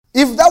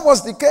that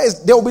was the case,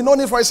 there will be no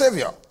need for a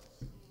Savior.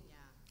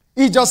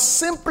 He just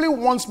simply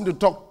wants me to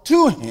talk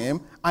to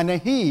him, and then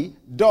he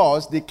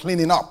does the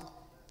cleaning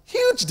up.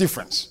 Huge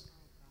difference.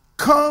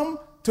 Come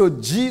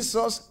to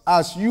Jesus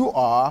as you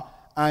are,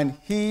 and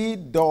he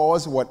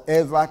does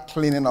whatever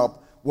cleaning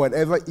up,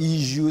 whatever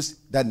issues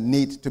that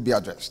need to be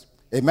addressed.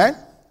 Amen?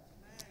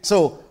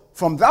 So,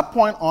 from that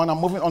point on, I'm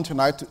moving on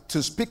tonight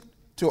to speak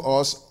to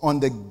us on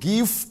the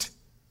gift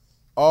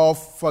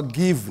of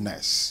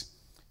forgiveness.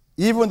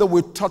 Even though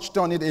we touched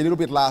on it a little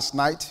bit last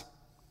night,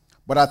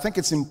 but I think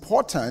it's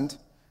important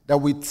that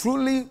we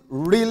truly,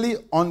 really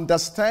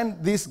understand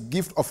this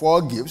gift of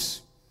all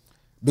gifts,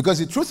 because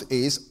the truth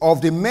is,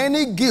 of the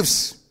many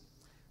gifts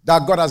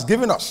that God has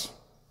given us,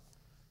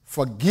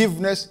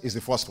 forgiveness is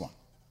the first one.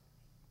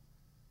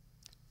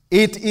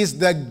 It is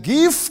the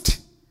gift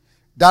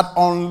that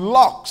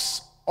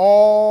unlocks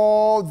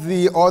all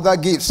the other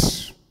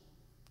gifts.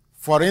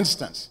 For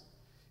instance,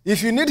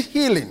 if you need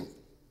healing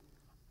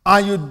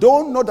and you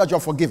don't know that you're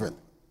forgiven,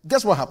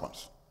 guess what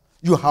happens?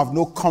 You have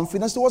no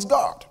confidence towards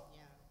God.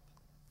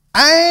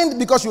 And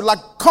because you lack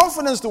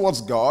confidence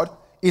towards God,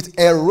 it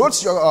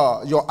erodes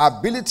your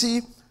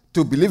ability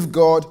to believe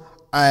God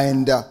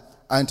and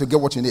to get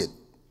what you need.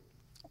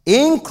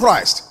 In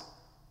Christ,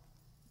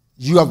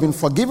 you have been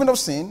forgiven of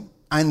sin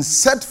and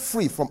set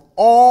free from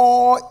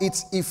all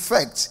its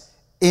effects,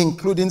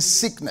 including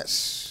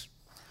sickness.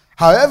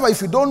 However,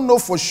 if you don't know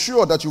for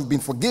sure that you've been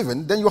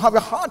forgiven, then you have a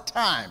hard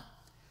time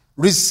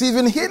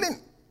receiving healing.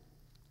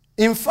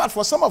 In fact,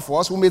 for some of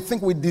us, we may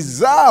think we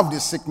deserve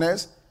this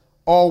sickness,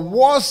 or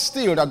worse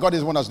still, that God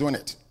is the one that's doing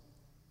it.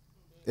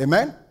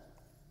 Amen?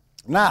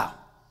 Now,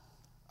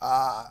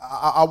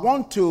 I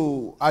want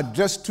to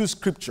address two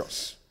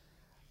scriptures,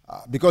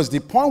 because the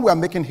point we are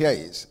making here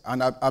is,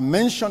 and I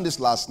mentioned this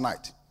last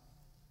night,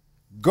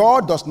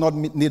 God does not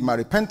need my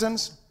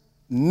repentance,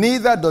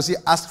 neither does he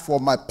ask for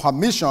my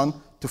permission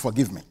to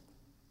forgive me.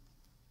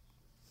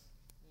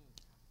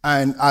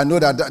 And I know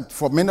that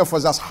for many of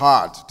us that's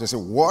hard to say,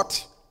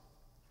 what?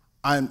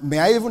 And may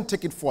I even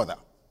take it further?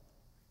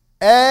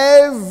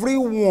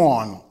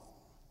 Everyone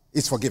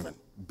is forgiven,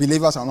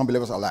 believers and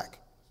unbelievers alike.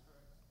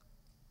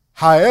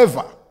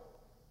 However,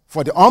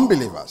 for the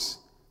unbelievers,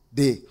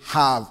 they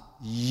have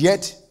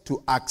yet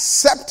to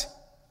accept,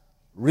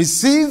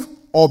 receive,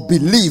 or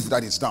believe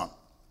that it's done.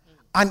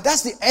 And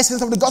that's the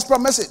essence of the gospel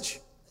message.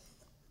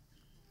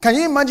 Can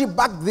you imagine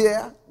back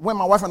there when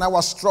my wife and I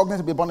were struggling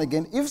to be born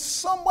again, if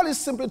somebody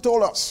simply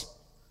told us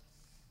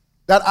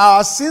that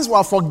our sins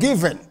were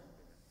forgiven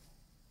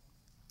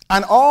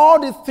and all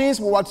the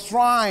things we were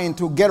trying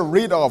to get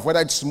rid of,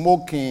 whether it's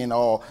smoking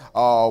or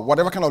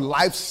whatever kind of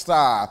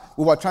lifestyle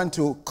we were trying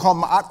to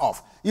come out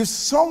of, if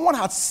someone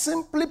had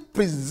simply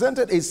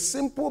presented a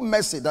simple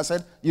message that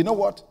said, you know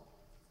what?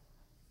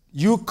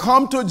 You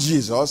come to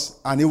Jesus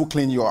and he will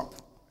clean you up,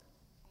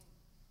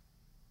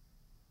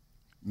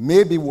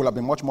 maybe we'll have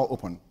been much more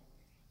open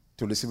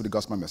to receive the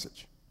gospel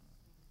message.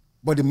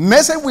 But the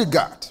message we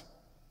got,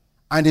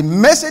 and the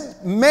message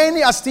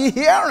many are still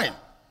hearing,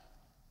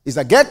 is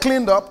that get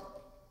cleaned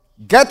up,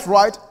 get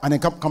right, and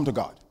then come to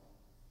God.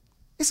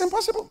 It's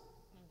impossible.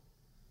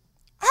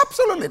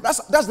 Absolutely.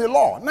 That's the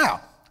law. Now,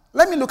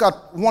 let me look at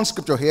one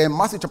scripture here in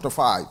Matthew chapter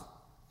 5.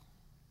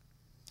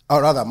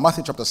 Or rather,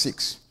 Matthew chapter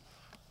 6.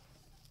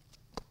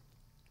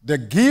 The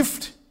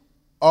gift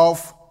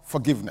of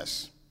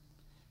forgiveness.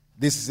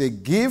 This is a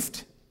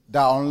gift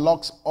that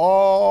unlocks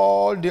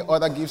all the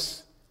other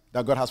gifts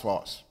that God has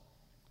for us.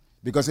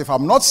 Because if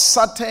I'm not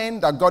certain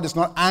that God is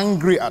not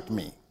angry at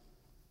me,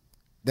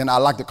 then I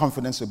lack the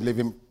confidence to believe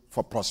him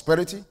for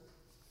prosperity.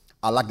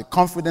 I lack the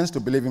confidence to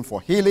believe him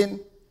for healing.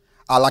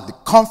 I lack the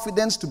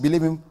confidence to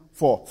believe him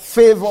for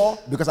favor,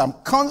 because I'm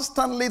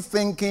constantly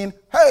thinking,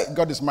 hey,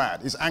 God is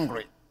mad, he's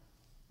angry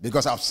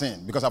because I've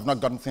sinned, because I've not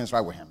gotten things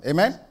right with him.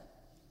 Amen?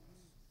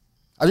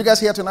 Are you guys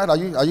here tonight? Are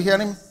you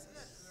hearing me?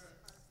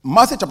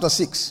 Matthew chapter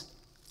 6.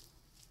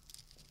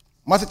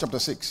 Matthew chapter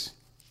 6.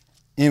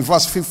 In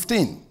verse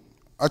 15.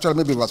 Actually,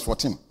 maybe verse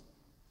 14.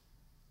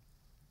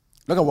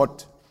 Look at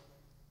what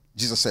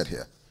Jesus said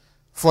here.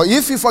 For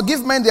if you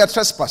forgive men their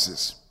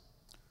trespasses,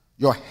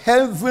 your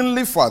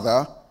heavenly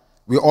Father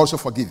will also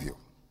forgive you.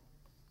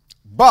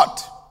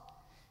 But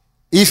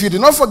if you do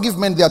not forgive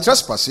men their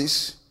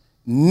trespasses,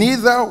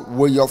 neither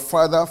will your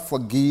Father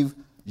forgive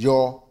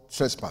your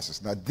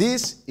trespasses. Now,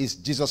 this is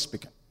Jesus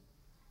speaking.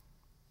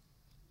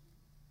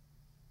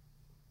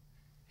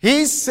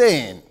 He's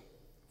saying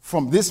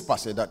from this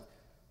passage that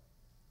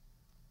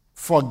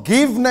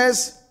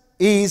forgiveness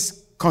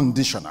is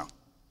conditional,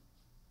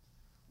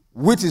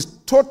 which is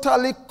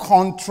totally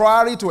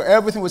contrary to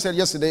everything we said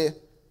yesterday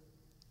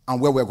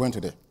and where we're going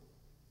today.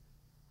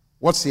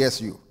 What's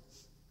CSU?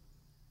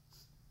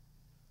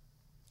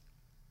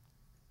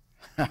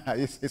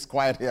 It's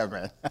quiet here,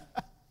 man.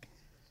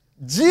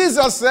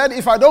 Jesus said,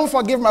 if I don't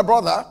forgive my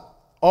brother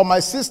or my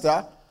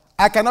sister,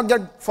 I cannot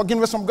get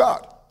forgiveness from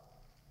God.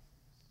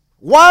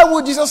 Why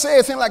would Jesus say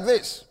a thing like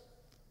this?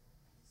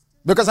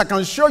 Because I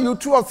can show you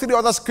 2 or 3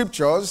 other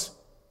scriptures,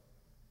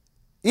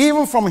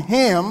 even from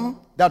him,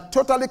 that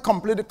totally,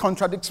 completely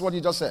contradicts what you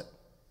just said.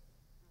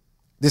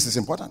 This is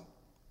important.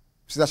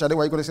 Sister Shade,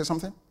 were you going to say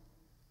something?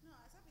 No,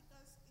 I said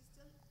because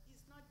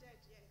he's not dead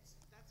yet.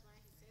 That's why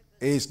he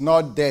said that. He's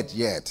not dead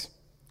yet.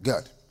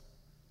 Good.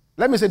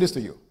 Let me say this to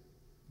you.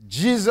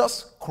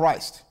 Jesus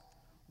Christ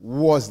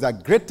was the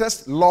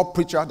greatest law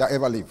preacher that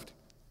ever lived.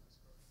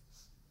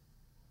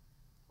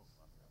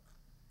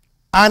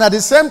 And at the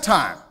same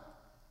time,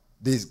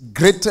 the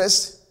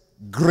greatest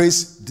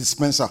grace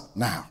dispenser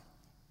now.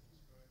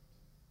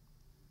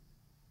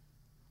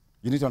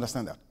 You need to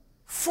understand that.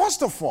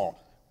 First of all,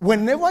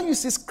 whenever you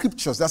see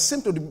scriptures that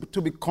seem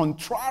to be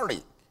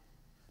contrary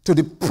to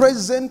the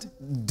present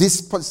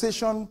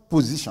dispensation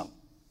position,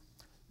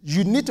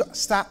 you need to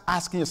start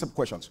asking yourself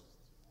questions.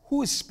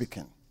 Who is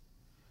speaking?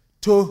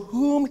 To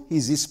whom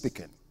is he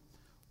speaking?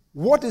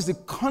 What is the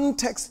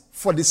context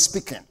for the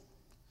speaking?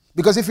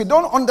 Because if you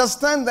don't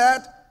understand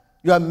that,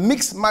 you are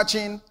mixed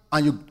matching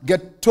and you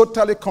get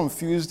totally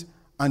confused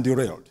and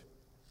derailed.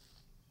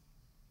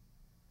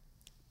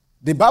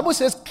 The Bible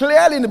says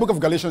clearly in the book of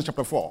Galatians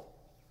chapter 4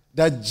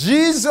 that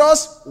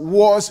Jesus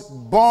was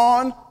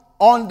born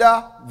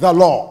under the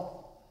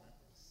law.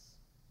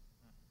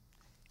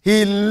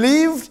 He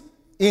lived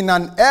in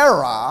an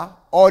era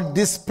or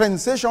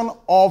dispensation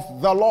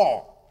of the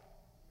law.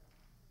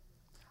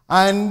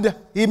 And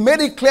he made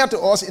it clear to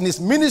us in his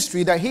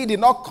ministry that he did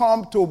not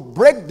come to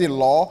break the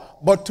law,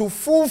 but to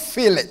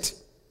fulfill it.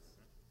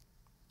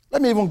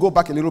 Let me even go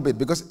back a little bit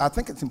because I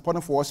think it's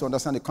important for us to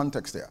understand the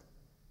context there.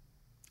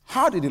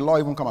 How did the law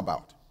even come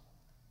about?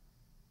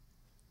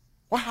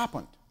 What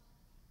happened?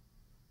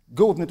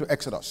 Go with me to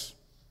Exodus.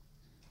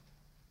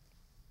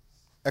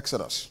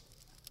 Exodus.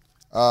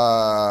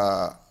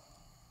 Chapter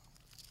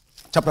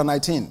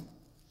 19.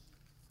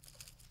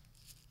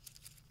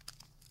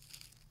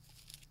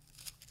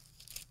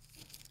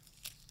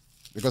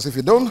 Because if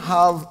you don't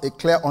have a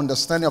clear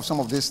understanding of some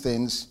of these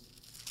things,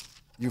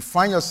 you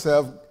find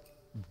yourself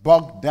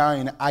bogged down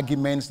in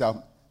arguments that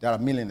are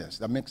meaningless,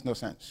 that makes no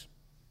sense.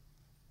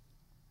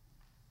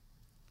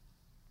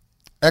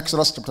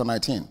 Exodus chapter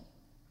 19.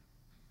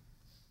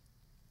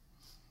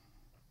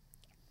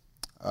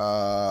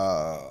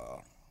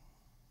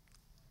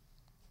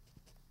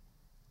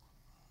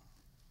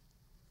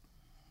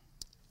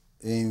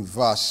 In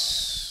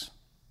verse,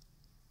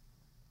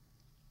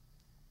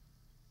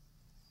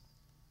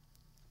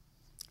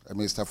 let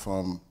me start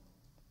from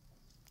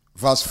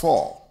verse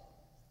 4.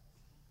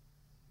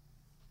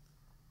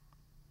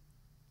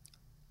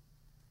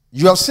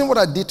 You have seen what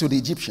I did to the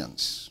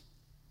Egyptians,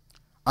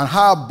 and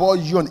how I bore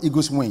you on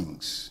eagle's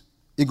wings.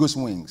 Eagle's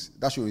wings.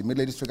 That should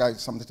immediately trigger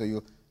something to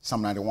you.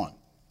 Psalm 91.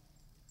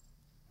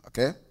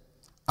 Okay?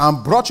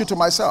 And brought you to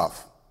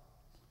myself.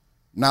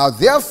 Now,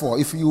 therefore,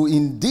 if you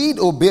indeed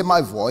obey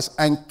my voice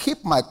and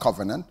keep my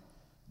covenant,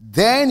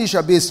 then you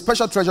shall be a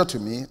special treasure to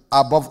me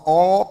above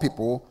all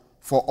people,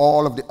 for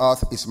all of the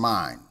earth is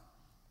mine.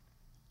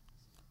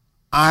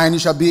 And you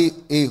shall be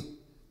a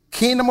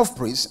kingdom of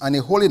priests and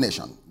a holy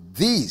nation.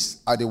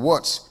 These are the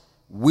words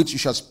which you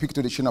shall speak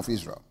to the children of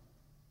Israel.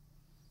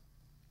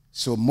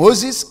 So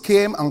Moses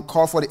came and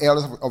called for the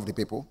elders of the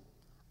people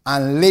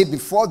and laid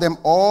before them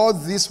all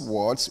these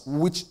words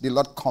which the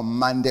Lord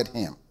commanded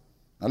him.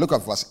 Now look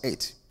at verse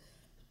 8.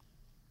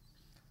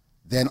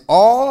 Then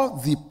all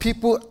the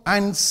people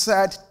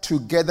answered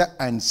together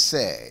and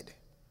said,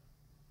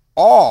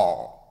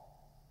 all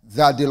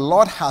that the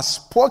Lord has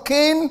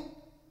spoken,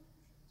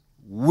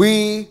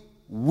 we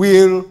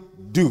will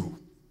do.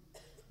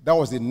 That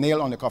was the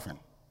nail on the coffin.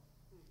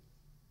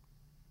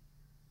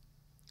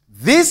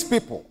 These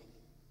people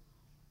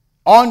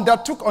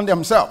undertook on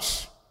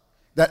themselves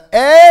that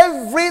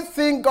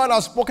everything God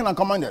has spoken and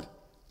commanded,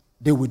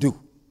 they will do.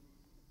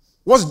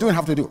 What's doing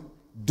have to do?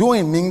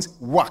 Doing means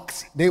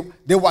works. They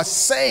were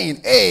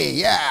saying, hey,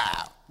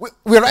 yeah,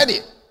 we're ready.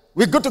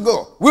 We're good to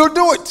go. We'll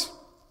do it.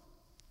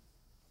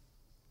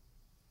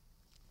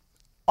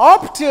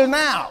 Up till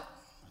now,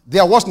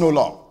 there was no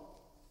law.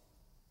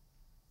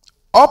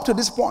 Up to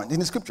this point in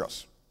the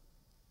scriptures.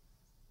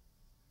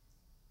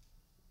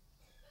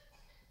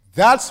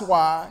 That's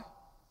why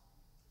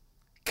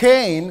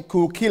Cain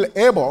could kill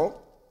Abel,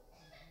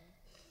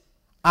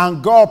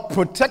 and God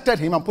protected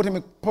him and put him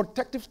in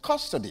protective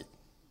custody.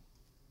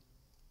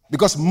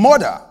 Because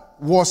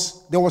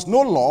there was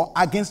no law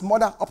against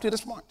murder up to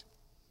this point.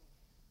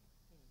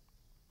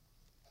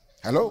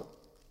 Hello?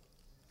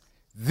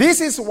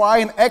 This is why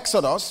in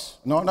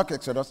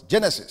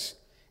Genesis,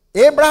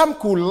 Abraham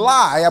could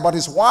lie about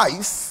his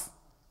wife,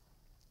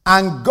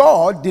 and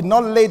God did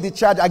not lay the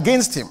charge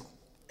against him.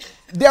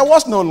 There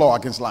was no law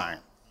against lying.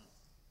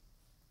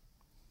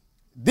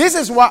 This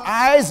is why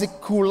Isaac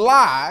could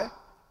lie,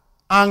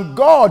 and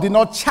God did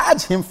not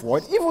charge him for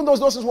it, even though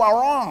those things were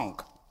wrong.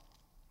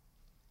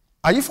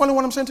 Are you following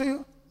what I'm saying to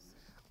you?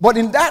 But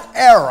in that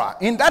era,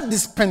 in that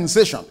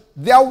dispensation,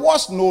 there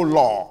was no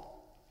law.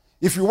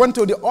 If you went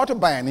to the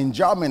Autobahn in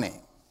Germany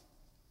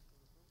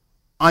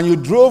and you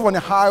drove on a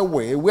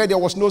highway where there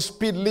was no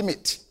speed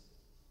limit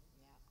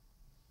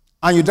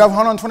and you drive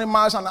 120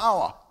 miles an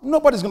hour,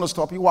 nobody's going to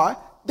stop you. Why?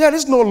 There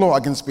is no law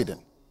against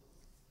speeding.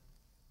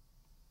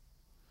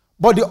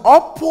 But the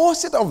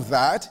opposite of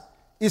that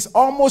is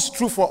almost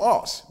true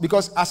for us.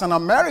 Because as an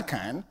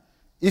American,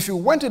 if you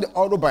went to the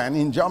Autobahn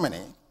in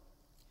Germany,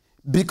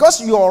 because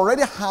you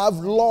already have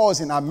laws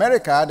in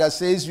America that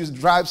says you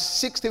drive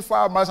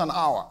 65 miles an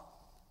hour,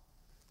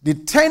 the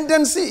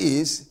tendency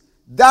is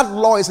that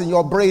law is in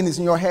your brain, is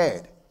in your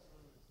head.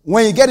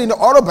 When you get in the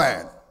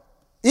Autobahn,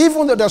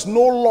 even though there's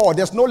no law,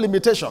 there's no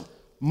limitation,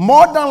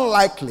 more than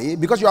likely,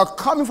 because you are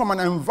coming from an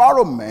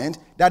environment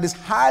that is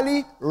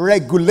highly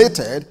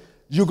regulated,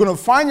 you're going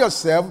to find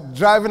yourself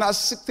driving at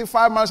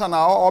 65 miles an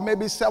hour or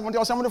maybe 70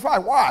 or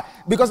 75. Why?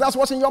 Because that's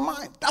what's in your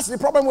mind. That's the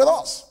problem with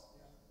us.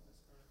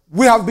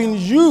 We have been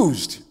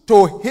used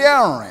to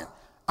hearing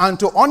and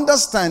to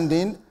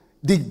understanding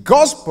the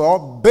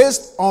gospel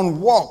based on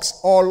works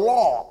or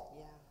law.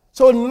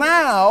 So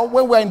now,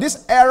 when we're in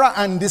this era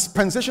and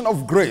dispensation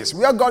of grace,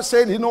 where God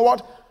said, you know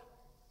what?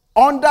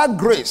 Under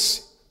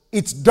grace,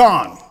 it's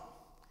done.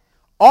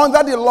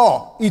 Under the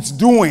law, it's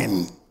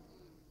doing.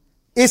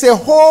 It's a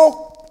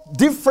whole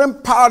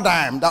different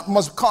paradigm that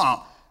must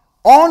come.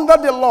 Under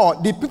the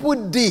law, the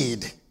people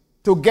did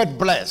to get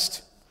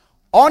blessed.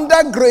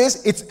 Under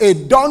grace, it's a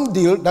done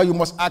deal that you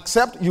must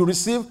accept, you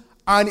receive,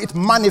 and it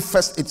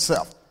manifests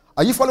itself.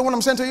 Are you following what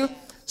I'm saying to you?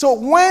 So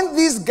when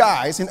these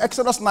guys in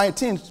Exodus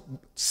 19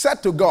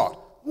 said to God,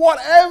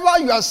 whatever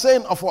you are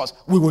saying of us,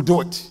 we will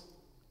do it.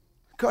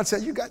 God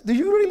said, you guys, do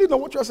you really know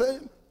what you're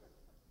saying?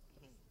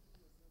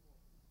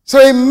 So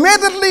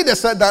immediately they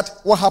said that.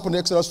 What happened in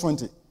Exodus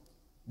 20?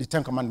 The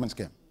 10 Commandments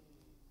came.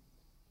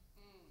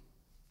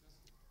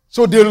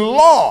 So the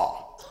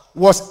law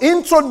was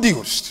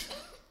introduced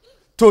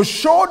to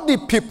show the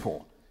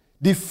people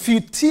the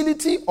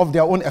futility of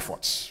their own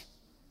efforts.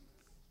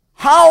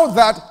 How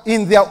that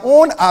in their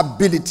own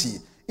ability,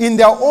 in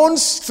their own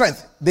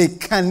strength, they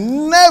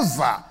can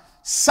never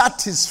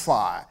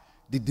satisfy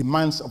the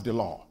demands of the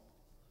law.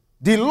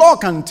 The law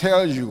can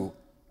tell you,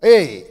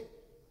 hey,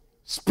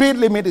 speed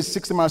limit is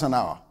 60 miles an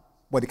hour,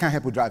 but it can't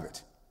help you drive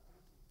it.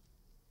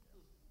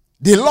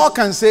 The law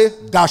can say,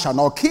 thou shalt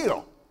not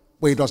kill,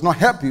 but it does not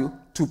help you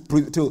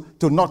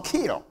to not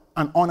kill,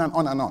 and on and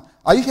on and on.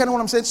 Are you hearing what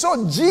I'm saying?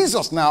 So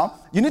Jesus now,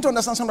 you need to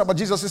understand something about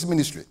Jesus'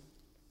 ministry.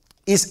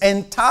 His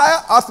entire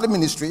earthly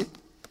ministry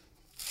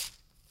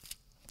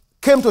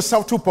came to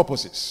serve two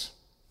purposes.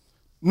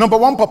 Number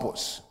one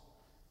purpose,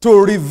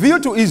 to reveal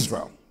to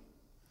Israel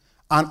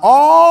and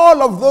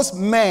all of those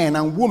men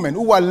and women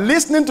who were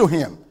listening to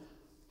him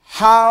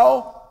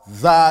how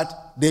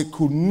that they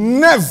could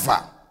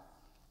never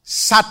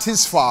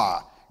satisfy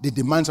the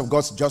demands of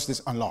God's justice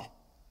and law.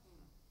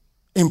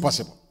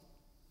 Impossible.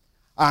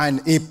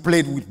 And he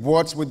played with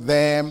words with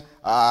them.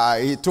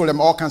 He told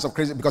them all kinds of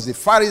crazy, because the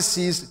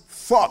Pharisees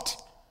thought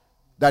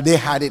that they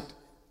had it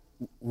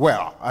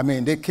well. I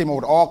mean, they came up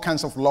with all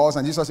kinds of laws,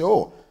 and Jesus said,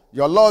 oh,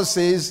 your law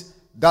says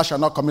thou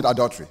shalt not commit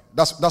adultery.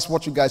 That's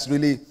what you guys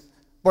really...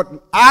 But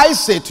I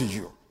say to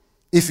you,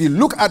 if you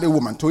look at a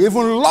woman to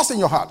even lust in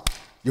your heart,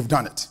 you've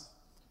done it.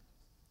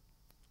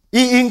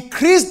 He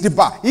increased the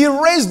bar. He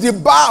raised the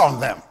bar on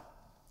them.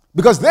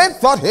 Because they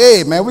thought,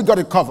 hey, man, we got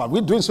it covered.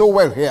 We're doing so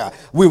well here.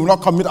 We will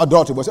not commit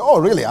adultery. But say, oh,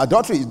 really?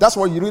 Adultery? That's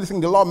what you really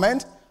think the law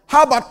meant?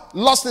 How about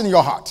lust in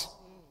your heart?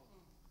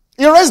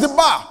 He raised the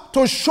bar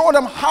to show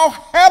them how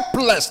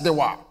helpless they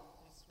were.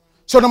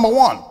 So number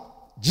one,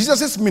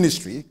 Jesus'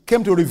 ministry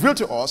came to reveal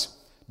to us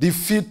the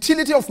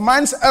futility of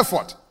man's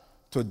effort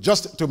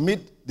to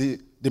meet the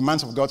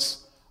demands of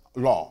God's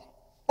law.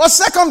 But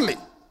secondly,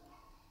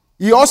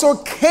 he also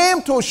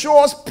came to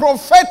show us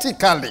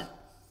prophetically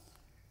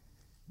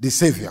the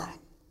Savior,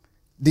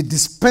 the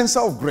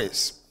dispenser of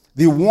grace,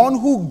 the one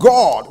who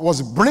God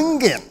was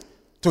bringing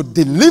to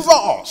deliver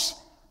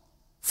us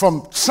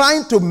from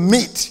trying to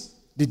meet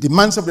the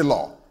demands of the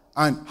law,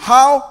 and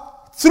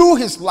how through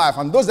his life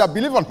and those that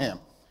believe on him,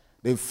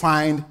 they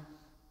find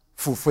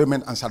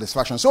fulfillment and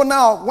satisfaction. So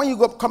now, when you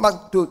come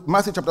back to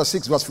Matthew chapter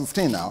 6, verse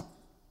 15 now,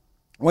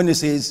 when it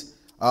says,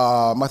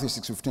 Matthew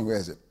 6, 15, where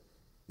is it?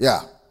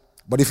 Yeah.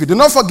 But if you do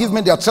not forgive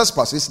men their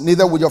trespasses,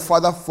 neither will your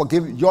Father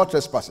forgive your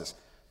trespasses.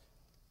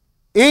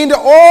 In the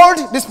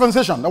old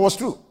dispensation, that was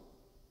true.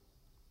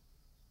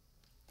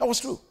 That was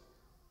true.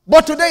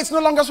 But today it's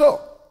no longer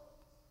so.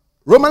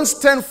 Romans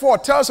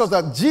 10:4 tells us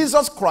that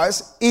Jesus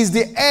Christ is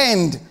the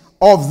end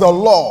of the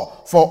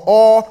law for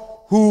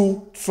all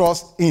who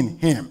trust in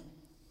him.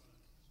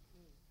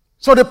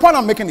 So the point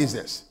I'm making is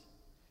this.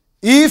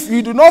 If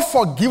you do not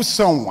forgive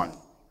someone,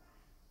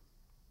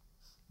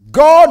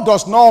 God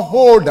does not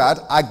hold that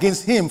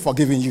against him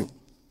forgiving you.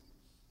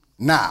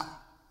 Now,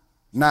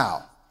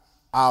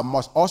 I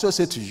must also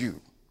say to you,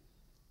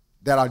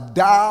 there are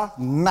dire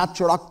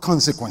natural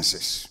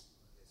consequences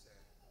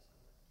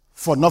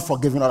for not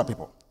forgiving other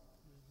people.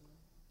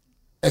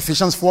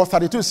 Ephesians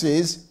 4:32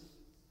 says,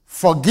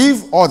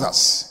 forgive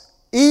others,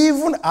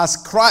 even as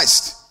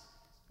Christ,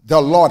 the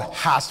Lord,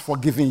 has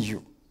forgiven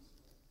you.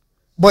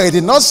 But it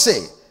did not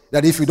say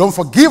that if you don't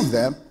forgive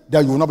them,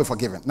 then you will not be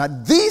forgiven. Now,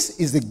 this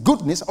is the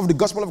goodness of the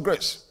gospel of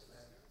grace.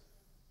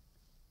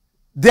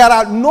 There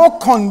are no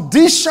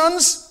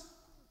conditions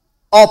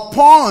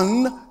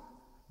upon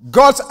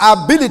God's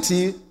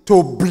ability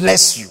to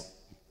bless you,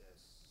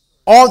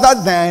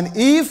 other than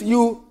if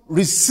you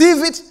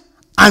receive it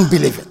and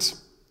believe it.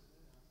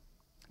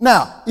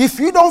 Now, if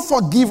you don't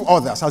forgive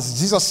others, as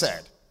Jesus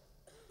said,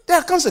 there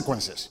are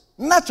consequences,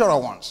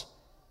 natural ones.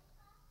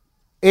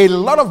 A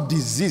lot of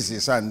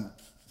diseases and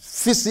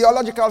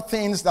physiological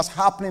things that's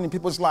happening in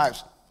people's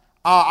lives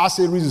are as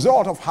a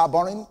result of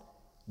harboring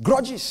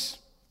grudges.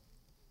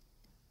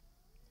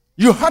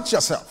 You hurt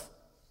yourself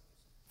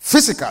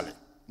physically,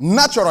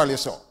 naturally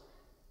so.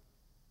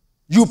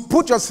 You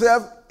put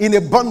yourself in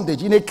a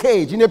bondage, in a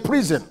cage, in a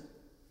prison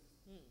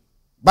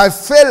by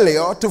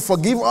failure to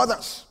forgive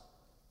others.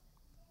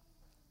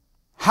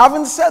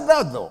 Having said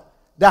that, though,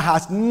 that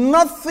has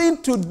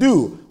nothing to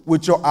do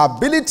with your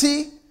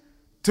ability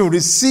to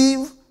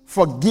receive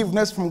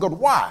forgiveness from God.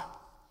 Why?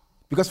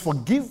 Because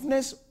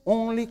forgiveness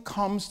only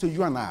comes to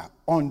you and I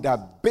on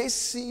the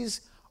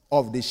basis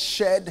of the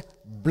shed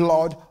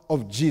blood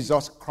of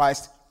Jesus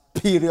Christ,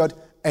 period,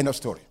 end of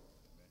story.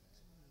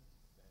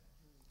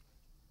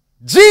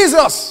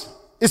 Jesus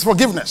is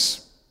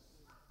forgiveness,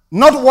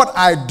 not what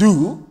I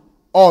do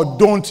or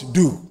don't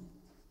do.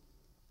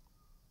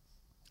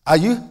 Are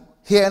you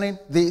hearing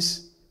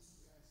this?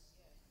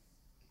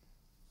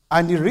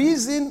 And the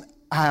reason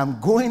I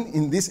am going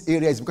in this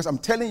area is because I'm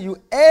telling you,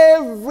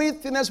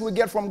 everything else we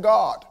get from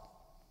God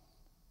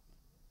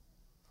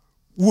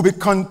will be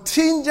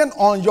contingent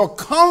on your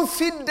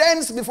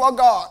confidence before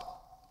God.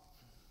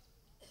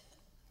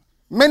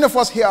 Many of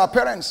us here are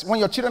parents. When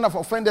your children have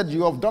offended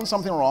you, have done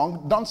something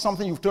wrong, done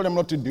something you've told them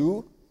not to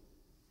do,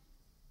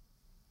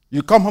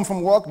 you come home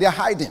from work, they're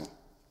hiding.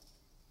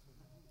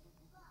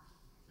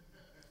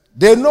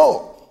 They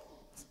know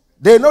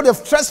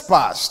they've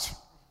trespassed.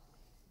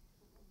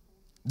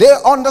 They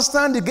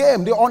understand the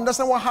game. They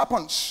understand what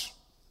happens.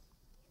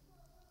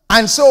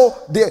 And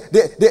so they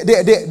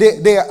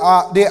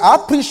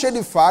appreciate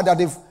the fact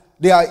that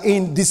they are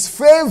in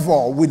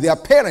disfavor with their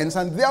parents,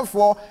 and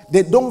therefore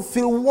they don't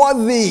feel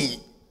worthy.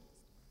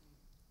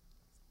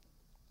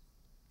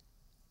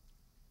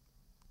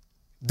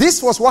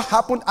 This was what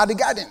happened at the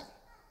garden.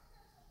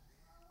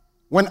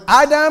 When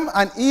Adam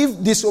and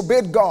Eve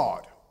disobeyed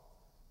God,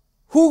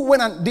 who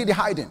went and did the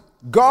hiding?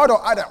 God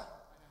or Adam?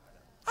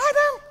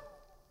 Adam.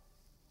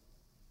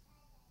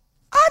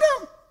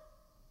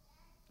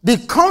 The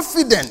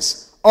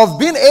confidence of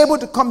being able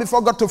to come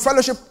before God to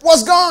fellowship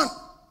was gone.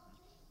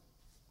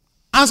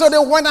 And so they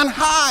went and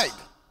hid.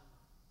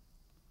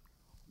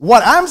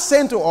 What I'm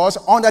saying to us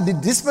under the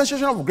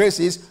dispensation of grace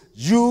is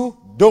you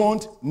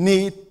don't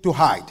need to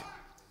hide.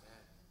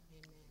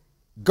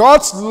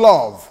 God's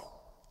love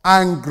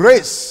and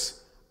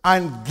grace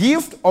and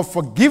gift of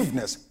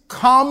forgiveness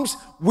comes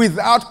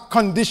without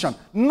condition.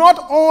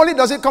 Not only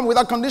does it come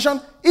without condition,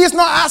 He's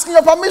not asking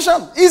your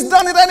permission. He's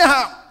done it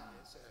anyhow.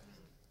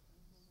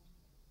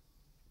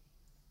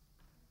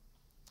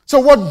 So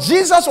what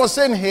Jesus was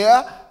saying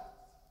here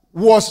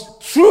was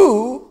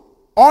true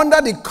under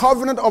the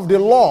covenant of the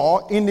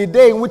law in the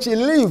day in which He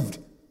lived.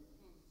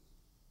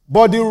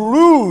 But the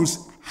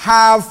rules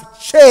have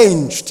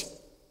changed.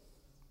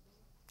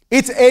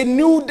 It's a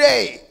new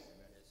day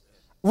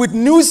with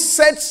new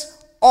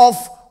sets of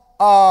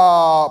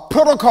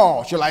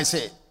protocol, shall I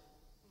say.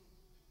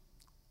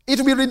 It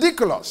would be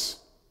ridiculous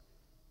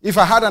if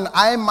I had an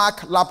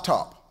iMac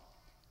laptop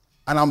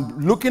and I'm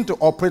looking to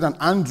operate an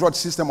Android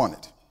system on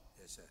it.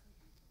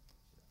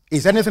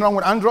 Is anything wrong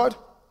with Android?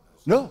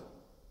 No.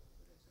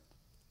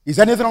 Is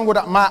anything wrong with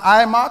my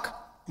iMac?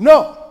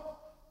 No.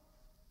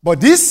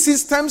 But these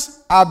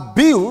systems are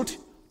built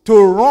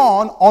to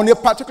run on a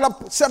particular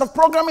set of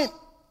programming.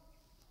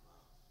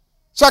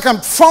 So I can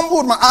fumble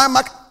with my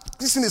iMac.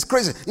 This thing is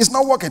crazy. It's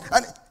not working.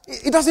 And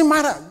it doesn't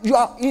matter. You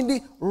are in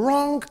the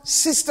wrong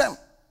system.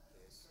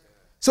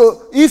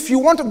 So if you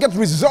want to get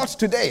results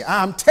today,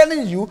 I'm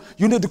telling you,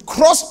 you need to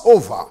cross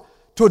over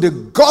to the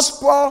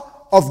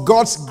gospel of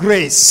God's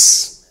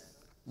grace,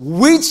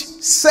 which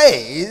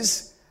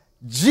says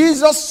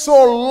Jesus so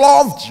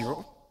loved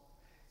you,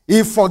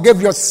 He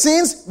forgave your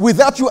sins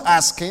without you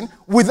asking,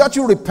 without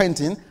you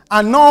repenting.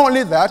 And not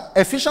only that,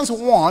 Ephesians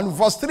 1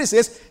 verse 3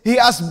 says, He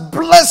has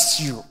blessed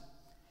you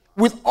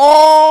with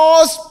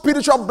all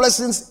spiritual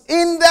blessings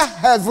in the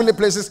heavenly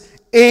places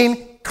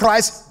in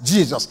Christ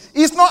Jesus.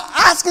 He's not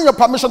asking your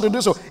permission to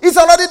do so. It's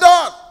already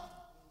done.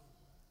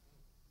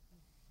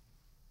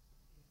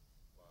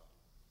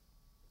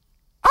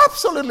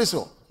 Absolutely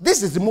so.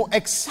 This is the more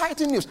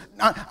exciting news.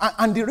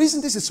 And the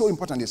reason this is so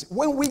important is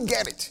when we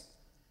get it,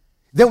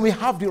 then we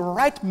have the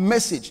right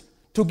message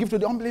to give to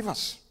the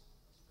unbelievers.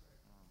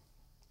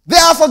 They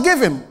are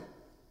forgiven,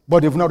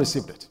 but they've not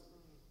received it.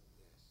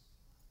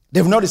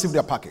 They've not received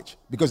their package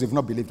because they've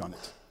not believed on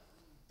it.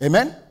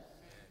 Amen?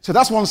 So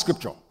that's one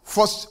scripture.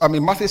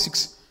 Matthew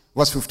 6,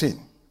 verse 15.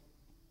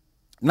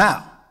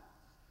 Now,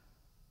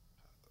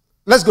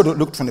 let's go to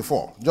Luke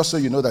 24, just so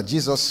you know that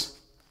Jesus,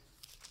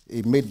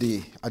 He made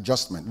the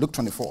adjustment. Luke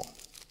 24.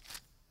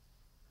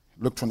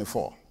 Luke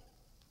 24.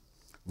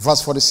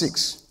 Verse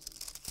 46.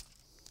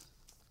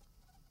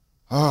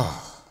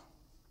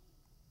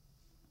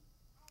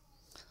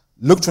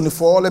 Luke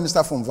 24, let me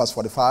start from verse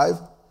 45.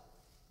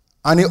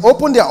 And he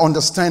opened their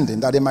understanding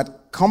that they might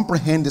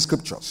comprehend the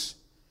scriptures.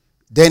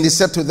 Then he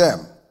said to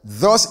them,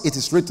 thus it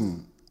is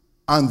written,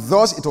 and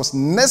thus it was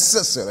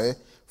necessary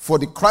for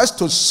the Christ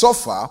to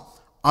suffer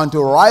and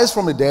to rise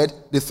from the dead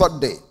the third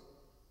day.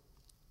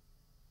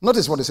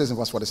 Notice what it says in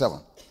verse 47.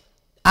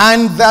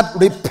 And that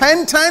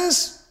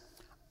repentance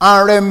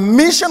and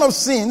remission of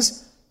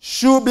sins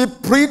should be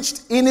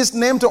preached in his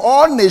name to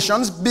all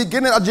nations,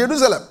 beginning at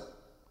Jerusalem.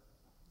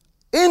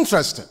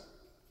 Interesting.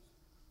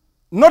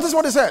 Notice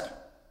what he said.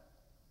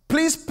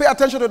 Please pay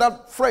attention to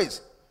that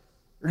phrase.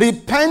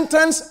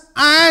 Repentance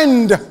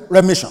and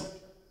remission.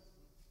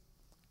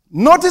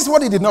 Notice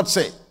what he did not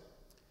say.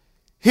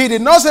 He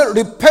did not say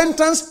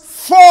repentance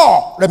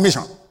for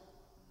remission.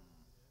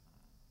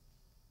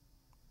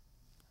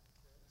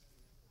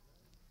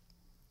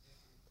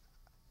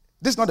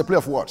 This is not the play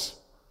of words.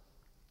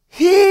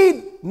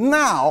 He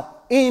now,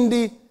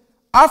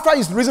 after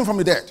he's risen from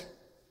the dead,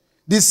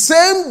 the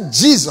same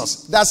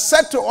Jesus that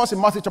said to us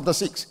in Matthew chapter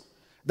 6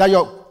 that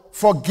your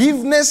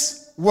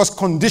forgiveness was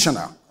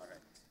conditional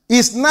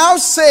is now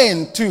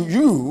saying to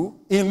you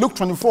in Luke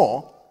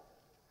 24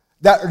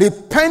 that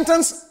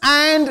repentance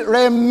and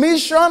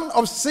remission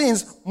of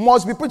sins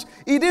must be preached.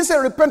 He didn't say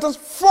repentance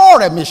for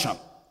remission.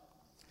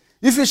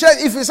 If he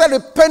said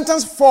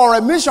repentance for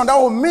remission, that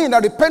would mean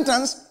that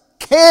repentance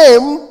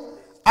came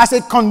as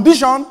a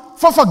condition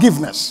for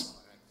forgiveness.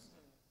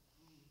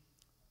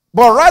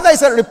 But rather he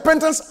said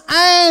repentance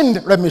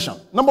and remission.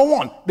 Number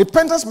one,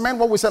 repentance meant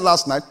what we said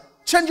last night.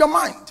 Change your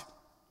mind.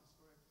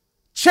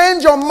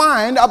 Change your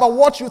mind about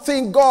what you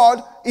think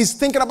God is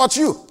thinking about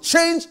you.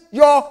 Change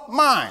your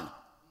mind.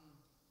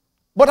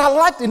 But I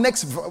like the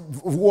next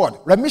word,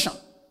 remission.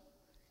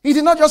 He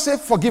did not just say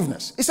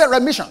forgiveness. He said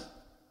remission.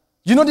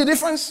 You know the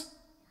difference?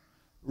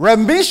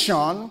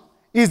 Remission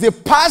is the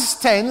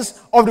past tense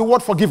of the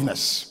word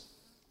forgiveness.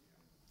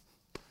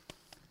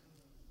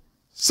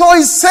 So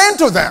he's saying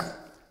to them,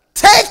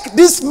 take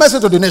this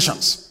message to the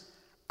nations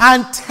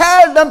and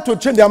tell them to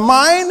change their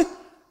mind,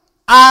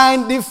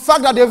 and the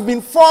fact that they've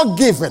been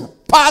forgiven,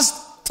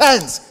 past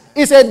tense,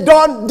 is a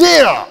done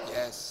deal.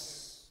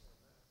 Yes.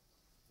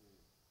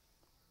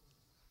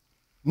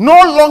 No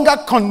longer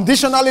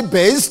conditionally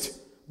based,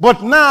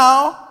 but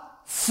now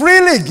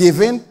freely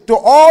given to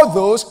all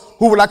those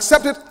who will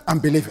accept it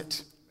and believe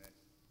it.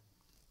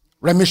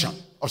 Remission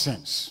of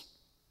sins.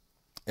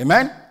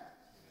 Amen?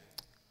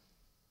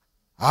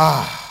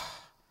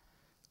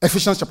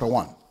 Ephesians chapter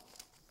 1.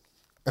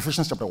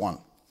 Ephesians chapter 1.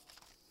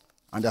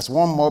 And there's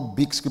one more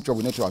big scripture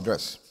we need to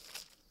address.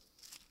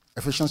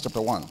 Ephesians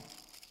chapter 1.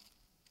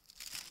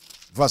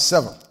 Verse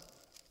 7.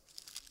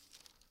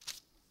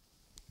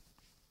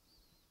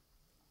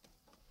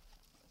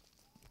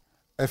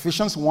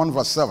 Ephesians 1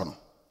 verse 7.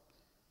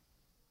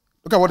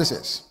 Look at what it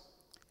says.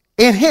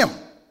 In him,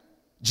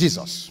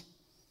 Jesus,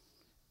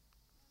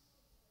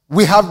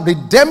 we have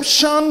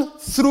redemption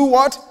through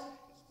what?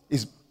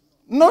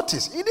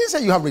 Notice, he didn't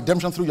say you have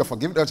redemption through your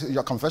forgiveness,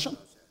 your confession.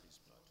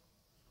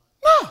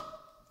 No.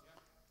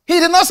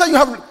 He did not say you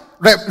have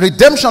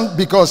redemption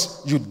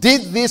because you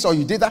did this or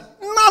you did that.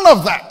 None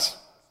of that.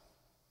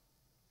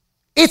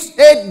 It's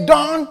a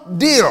done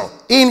deal.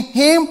 In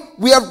him,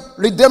 we have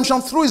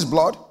redemption through his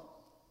blood.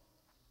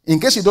 In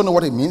case you don't know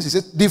what it means, he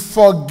said, the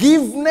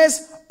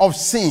forgiveness of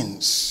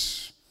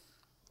sins.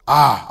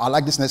 I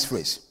like this next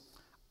phrase.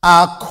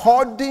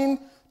 According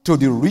to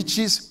the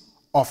riches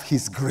of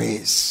his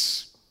grace.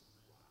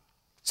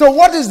 So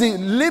what is the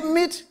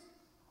limit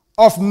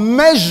of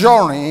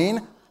measuring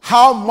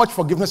how much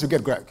forgiveness you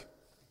get, Greg?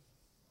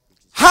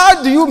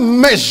 How do you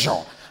measure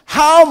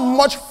how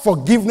much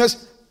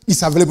forgiveness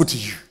is available to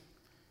you?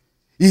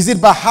 Is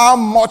it by how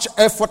much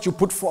effort you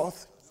put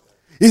forth?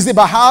 Is it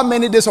by how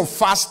many days of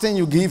fasting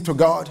you give to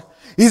God?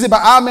 Is it by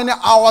how many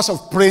hours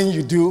of praying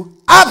you do?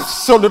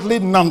 Absolutely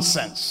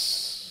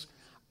nonsense.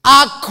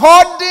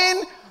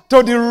 According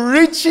to the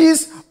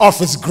riches of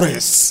his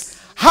grace.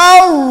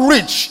 How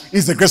rich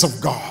is the grace of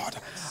God?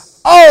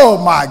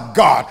 Oh my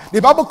God.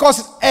 The Bible calls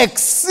it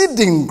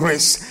exceeding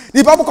grace.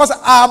 The Bible calls it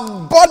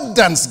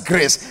abundance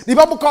grace. The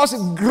Bible calls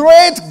it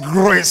great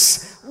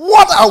grace.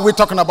 What are we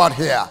talking about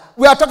here?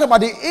 We are talking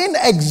about the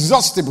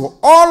inexhaustible,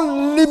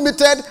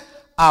 unlimited,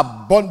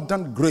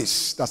 abundant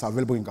grace that's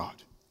available in God.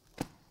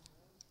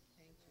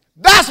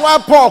 That's why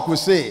Paul could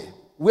say,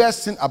 where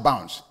sin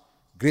abounds,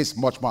 grace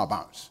much more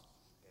abounds.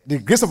 The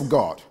grace of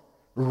God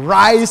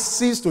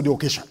rises to the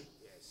occasion.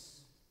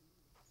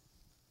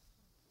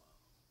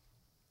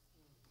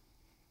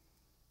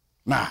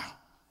 Now,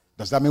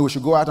 does that mean we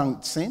should go out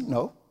and sin?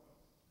 No.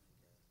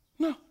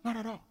 No, not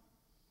at all.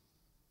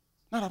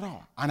 Not at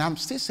all. And I'm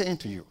still saying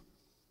to you,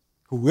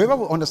 whoever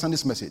will understand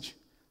this message,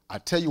 I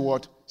tell you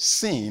what,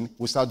 sin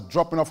will start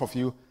dropping off of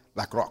you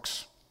like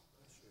rocks.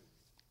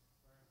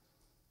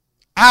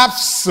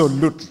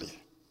 Absolutely.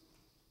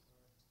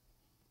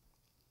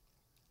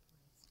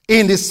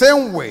 In the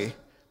same way,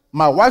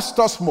 my wife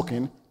stopped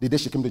smoking the day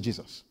she came to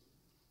Jesus.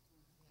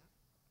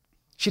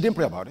 She didn't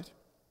pray about it.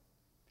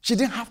 She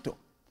didn't have to.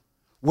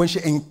 When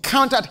she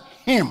encountered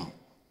him,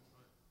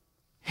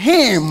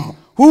 him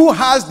who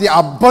has the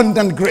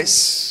abundant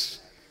grace.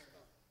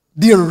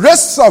 The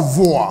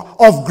reservoir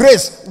of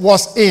grace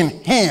was in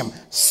him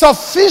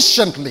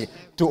sufficiently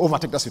to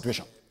overtake the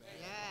situation.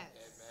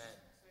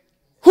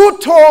 Who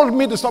told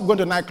me to stop going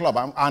to a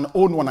nightclub and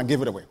own one and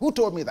give it away? Who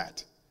told me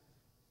that?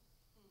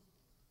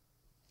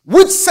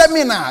 Which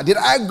seminar did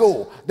I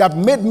go that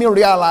made me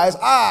realize,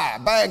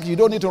 Bag, you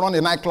don't need to run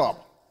a nightclub?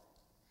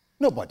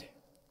 Nobody.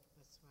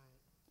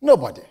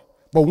 Nobody.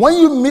 But when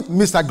you meet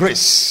Mr.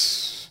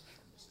 Grace,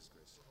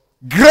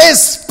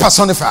 Grace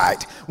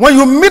personified, when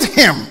you meet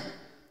him,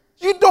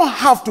 you don't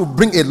have to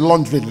bring a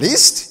laundry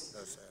list.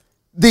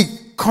 The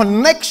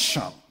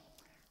connection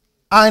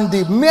and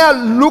the mere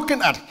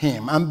looking at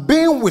him and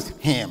being with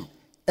him,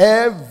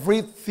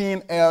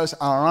 everything else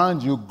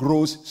around you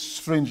grows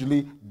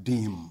strangely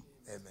dim.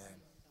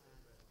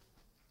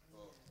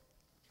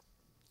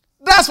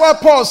 That's why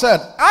Paul said,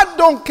 I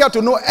don't care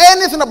to know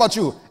anything about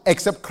you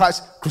except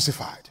Christ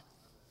crucified.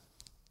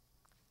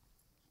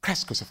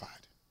 Christ crucified.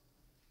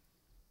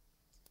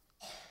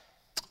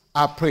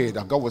 I pray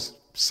that God will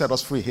set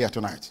us free here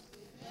tonight.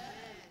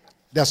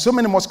 There are so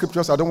many more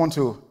scriptures. I don't want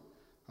to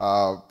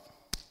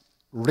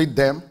read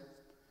them.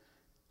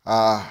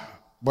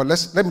 But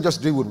let me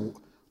just deal with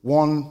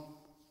one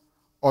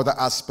other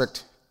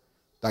aspect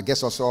that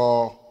gets us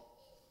all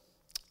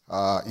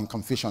in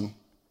confusion.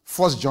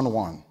 1 John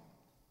 1.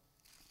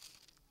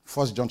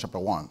 1 John chapter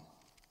 1.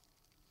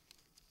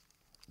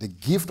 The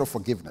gift of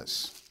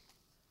forgiveness.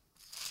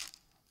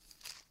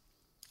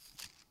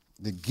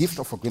 The gift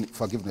of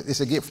forgiveness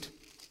is a gift.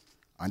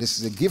 And this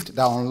is a gift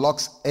that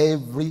unlocks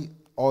every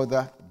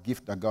other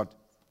gift that God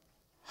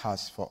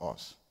has for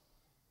us.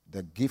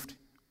 The gift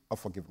of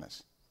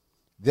forgiveness.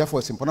 Therefore,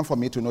 it's important for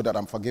me to know that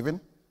I'm forgiven.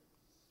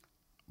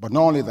 But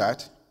not only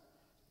that,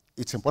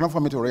 it's important for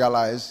me to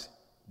realize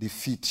the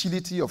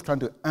futility of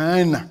trying to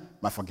earn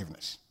my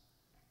forgiveness.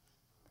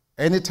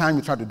 Anytime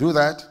you try to do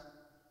that,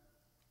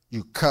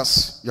 you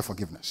curse your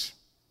forgiveness.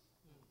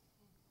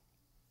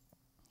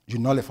 You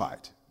nullify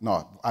it.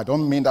 No, I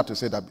don't mean that to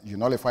say that you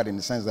nullify it in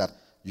the sense that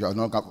you are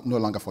no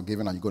longer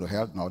forgiven and you go to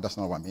hell. No, that's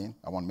not what I mean.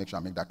 I want to make sure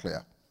I make that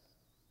clear.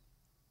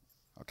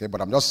 Okay,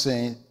 but I'm just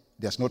saying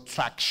there's no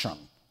traction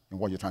in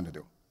what you're trying to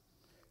do.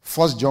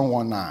 1 John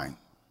 1:9.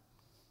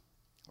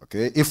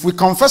 Okay, if we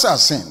confess our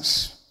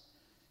sins,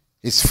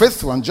 he's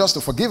faithful and just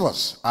to forgive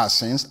us our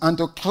sins and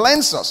to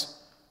cleanse us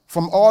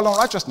from all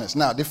unrighteousness.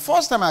 Now, the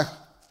first time I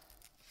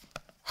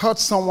heard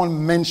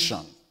someone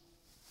mention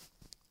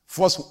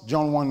 1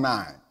 John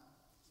 1:9,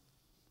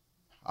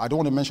 I don't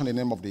want to mention the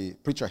name of the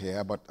preacher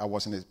here, but I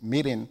was in a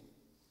meeting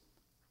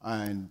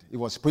and he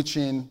was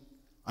preaching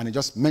and he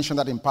just mentioned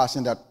that in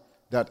passing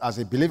that as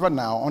a believer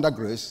now under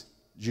grace,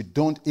 you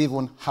don't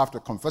even have to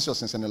confess your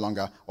sins any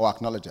longer or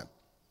acknowledge them.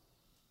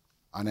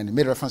 And then he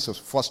made reference to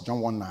 1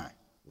 John 1:9.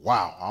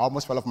 Wow, I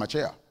almost fell off my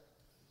chair.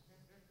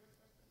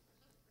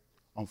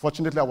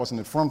 Unfortunately, I was in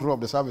the front row of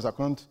the service.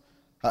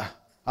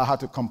 I had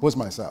to compose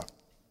myself.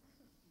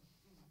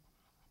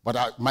 But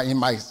in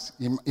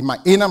my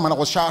inner man, I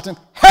was shouting,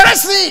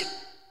 heresy!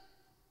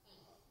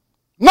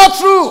 Not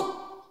true!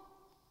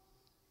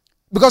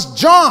 Because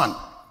John,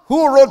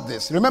 who wrote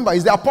this, remember,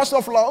 he's the apostle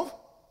of love.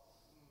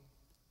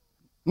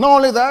 Not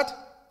only that,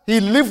 he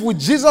lived with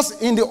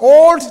Jesus in the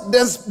old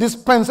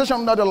dispensation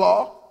under the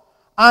law,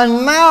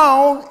 and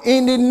now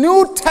in the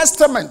New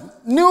Testament,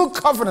 New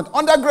Covenant,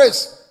 under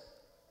grace.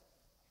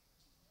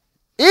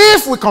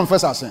 If we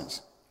confess our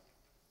sins,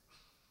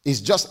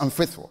 he's just and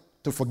faithful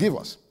to forgive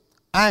us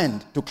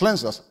and to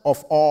cleanse us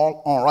of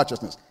all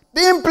unrighteousness.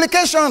 The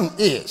implication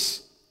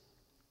is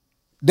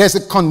there's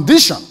a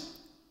condition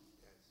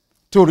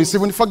to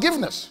receiving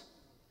forgiveness,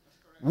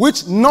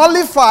 which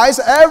nullifies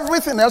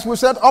everything else we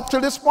said up to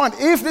this point,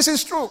 if this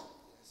is true.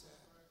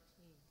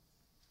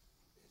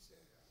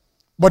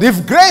 But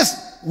if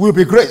grace will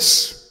be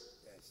grace,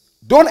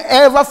 don't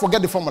ever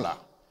forget the formula.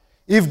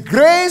 If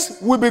grace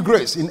will be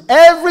grace in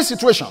every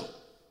situation,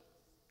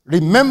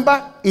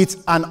 remember it's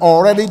an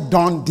already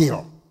done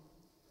deal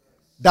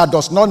that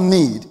does not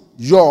need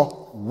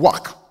your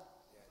work.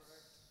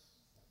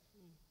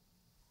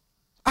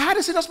 I had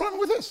a serious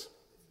problem with this.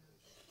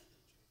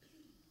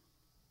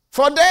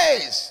 For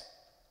days,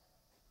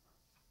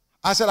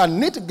 I said, I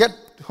need to get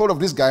hold of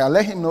this guy and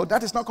let him know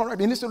that is not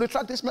correct. He needs to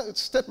retract this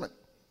statement.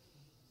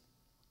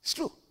 It's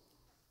true.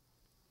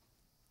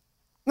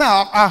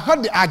 Now, I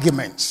heard the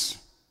arguments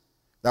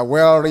that,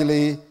 well,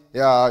 really,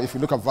 if you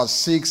look at verse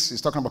 6,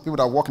 it's talking about people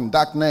that walk in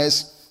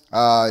darkness.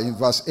 In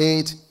verse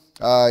 8,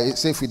 it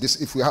says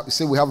if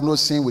we have no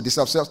sin, we deceive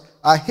ourselves.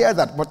 I hear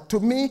that, but to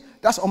me,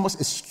 that's almost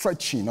a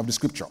stretching of the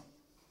scripture.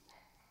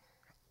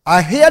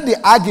 I hear the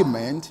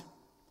argument,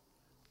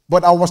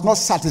 but I was not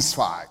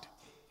satisfied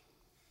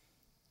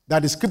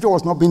that the scripture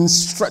was not being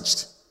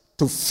stretched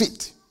to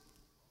fit.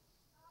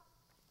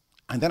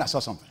 And then I saw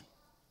something.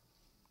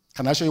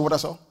 Can I show you what I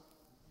saw?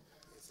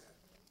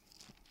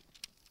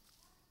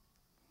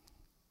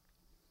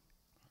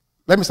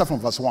 Let me start from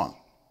verse 1.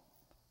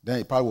 Then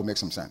it probably will make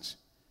some sense.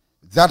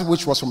 That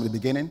which was from the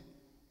beginning,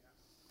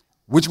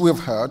 which we have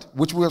heard,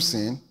 which we have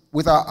seen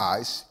with our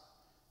eyes,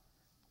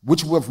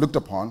 which we have looked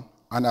upon,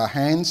 and our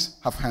hands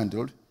have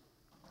handled,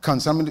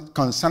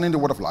 concerning the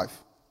word of life.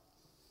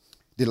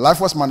 The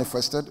life was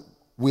manifested,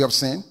 we have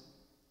seen,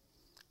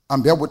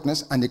 and bear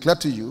witness, and declare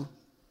to you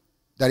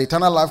that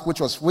eternal life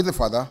which was with the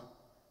Father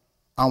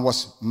and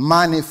was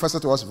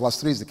manifested to us. Verse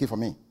 3 is the key for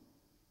me.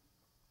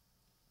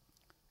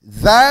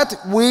 That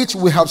which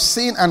we have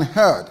seen and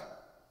heard,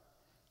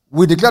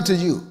 we declare to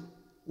you.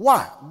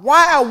 Why?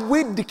 Why are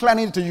we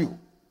declaring it to you?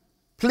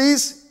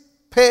 Please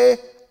pay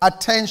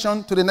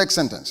attention to the next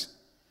sentence.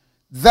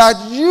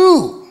 That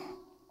you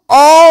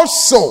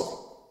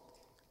also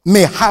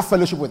may have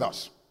fellowship with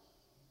us.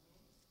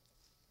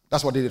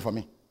 That's what they did for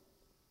me.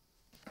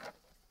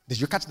 Did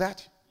you catch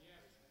that?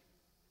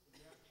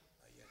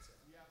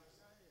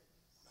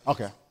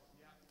 Okay.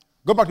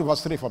 Go back to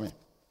verse 3 for me.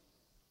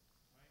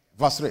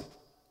 Verse 3.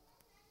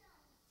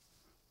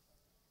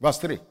 Verse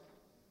 3.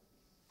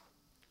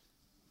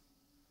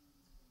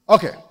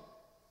 Okay.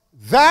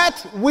 That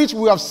which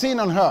we have seen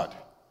and heard,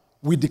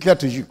 we declare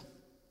to you.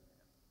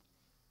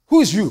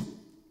 Who is you?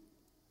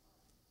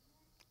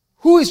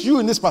 Who is you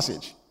in this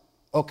passage?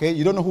 Okay,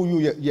 you don't know who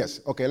you are. Yes.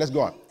 Okay, let's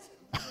go on.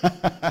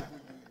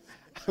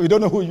 We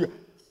don't know who you are.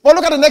 But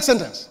look at the next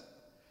sentence.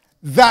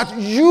 That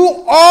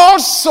you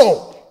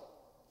also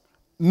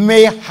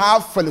may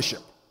have fellowship.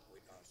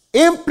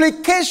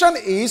 Implication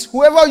is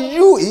whoever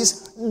you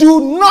is,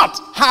 do not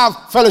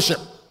have fellowship.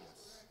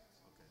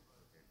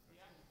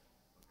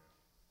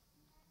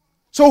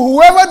 So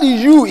whoever the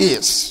you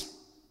is,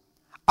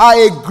 are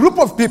a group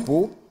of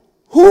people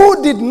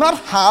who did not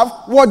have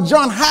what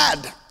John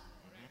had.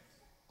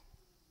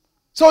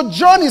 So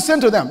John is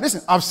saying to them,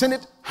 listen, I've seen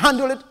it,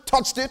 handled it,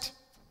 touched it.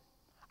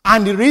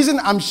 And the reason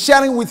I'm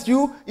sharing with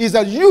you is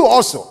that you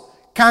also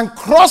can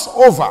cross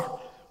over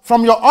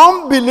from your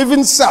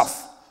unbelieving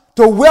self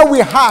to where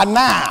we are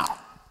now.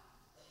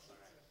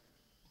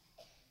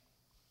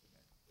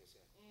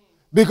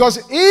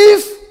 Because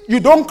if you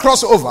don't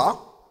cross over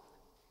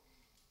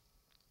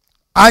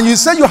and you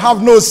say you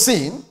have no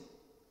sin,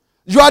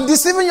 you are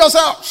deceiving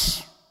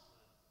yourselves.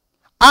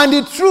 And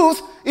the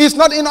truth is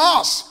not in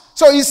us.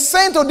 So he's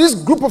saying to this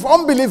group of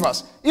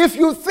unbelievers, if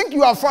you think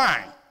you are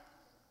fine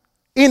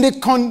in the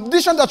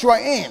condition that you are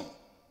in,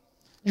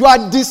 you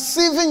are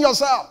deceiving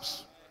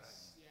yourselves.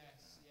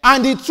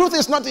 And the truth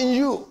is not in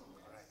you.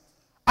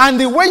 And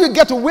the way you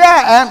get to where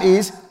I am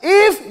is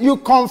if you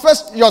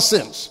confess your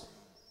sins.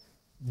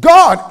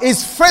 God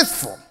is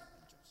faithful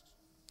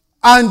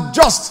and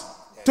just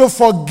to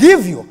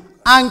forgive you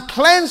and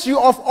cleanse you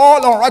of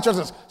all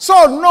unrighteousness.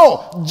 So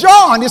no,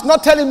 John is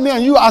not telling me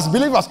and you as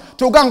believers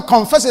to go and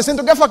confess your sin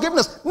to get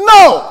forgiveness.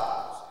 No.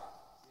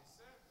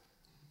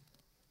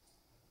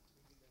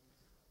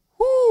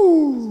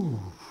 Woo.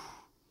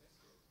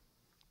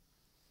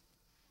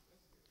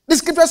 The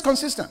scripture is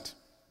consistent.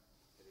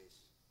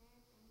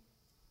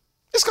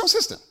 It's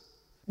consistent.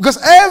 Because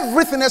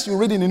everything else you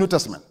read in the New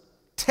Testament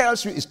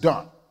tells you it's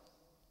done.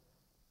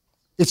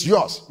 It's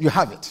yours. You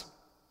have it.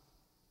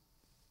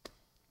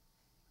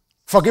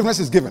 Forgiveness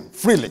is given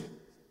freely,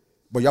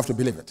 but you have to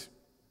believe it.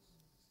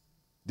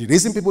 The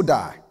reason people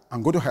die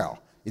and go to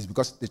hell is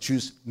because they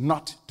choose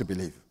not to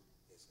believe.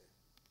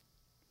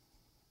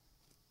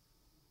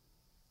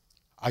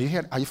 Are you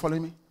here? Are you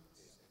following me?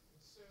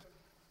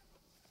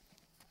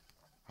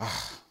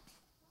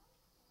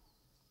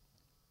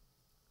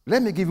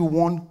 Let me give you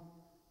one,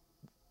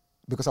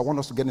 because I want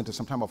us to get into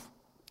some time of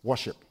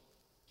worship.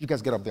 You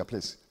guys get up there,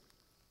 please.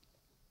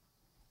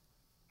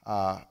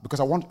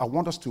 Because I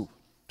want us to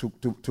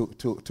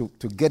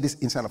get this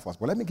inside of us.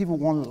 But let me give you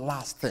one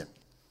last thing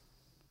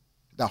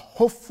that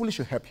hopefully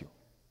should help you.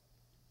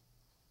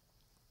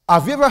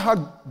 Have you ever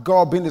heard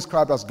God being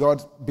described as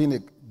God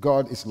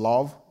is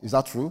love? Is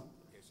that true?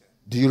 Yes, sir.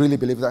 Do you really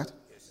believe that?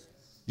 Yes, sir.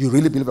 You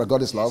really believe that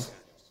God is love? Yes, sir.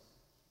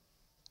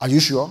 Are you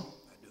sure?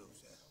 I do,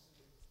 sir.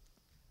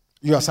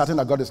 You are certain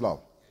that God is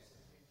love?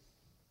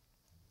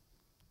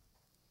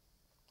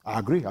 I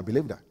agree. I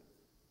believe that.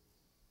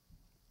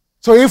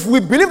 So if we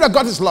believe that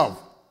God is love,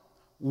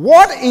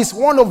 what is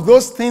one of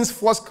those things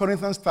 1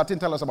 Corinthians 13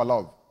 tells us about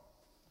love?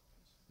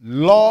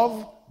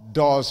 Love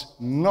does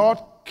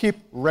not keep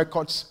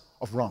records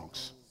of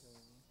wrongs.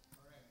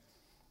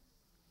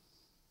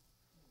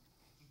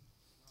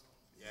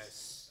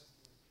 Yes.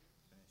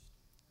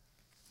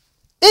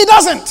 It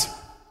doesn't.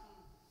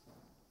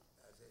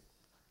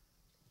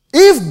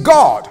 If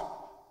God,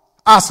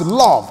 as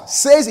love,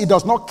 says he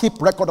does not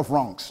keep record of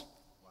wrongs,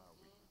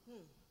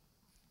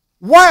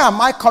 why am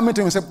I coming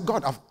to him and say,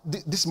 God,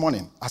 this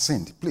morning I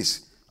sinned.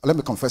 Please, let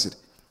me confess it.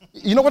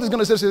 You know what he's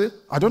going to say?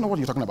 I don't know what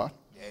you're talking about.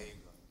 There you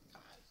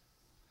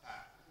go.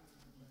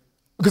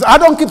 Because I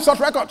don't keep such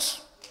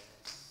records.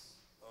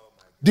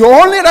 The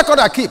only record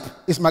I keep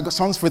is my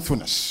son's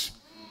faithfulness.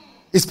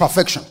 His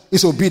perfection,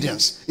 his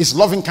obedience, his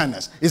loving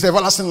kindness, his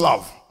everlasting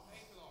love,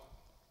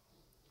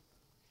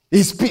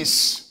 his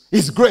peace,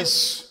 his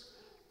grace.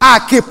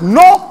 I keep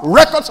no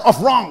records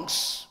of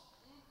wrongs.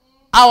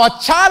 Our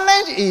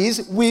challenge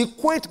is we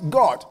equate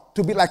God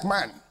to be like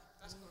man.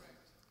 That's correct.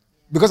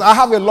 Because I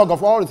have a log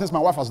of all the things my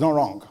wife has done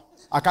wrong.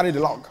 I carry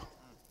the log.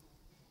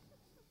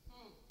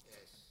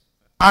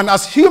 And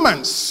as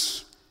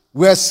humans,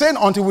 we're saying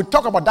until we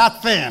talk about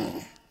that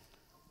thing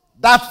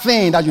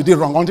that you did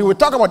wrong, until we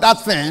talk about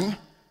that thing,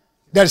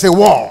 there's a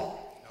wall.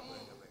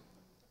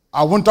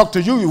 I won't talk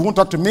to you, you won't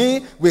talk to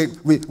me. We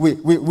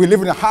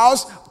live in a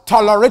house,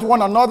 tolerate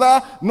one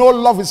another, no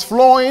love is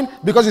flowing,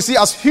 because you see,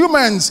 as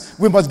humans,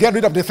 we must get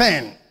rid of the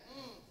thing.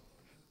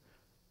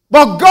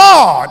 But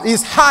God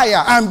is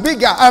higher and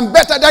bigger and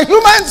better than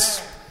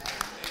humans.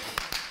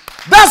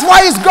 That's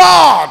why He's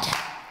God.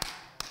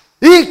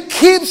 He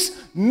keeps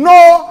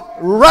no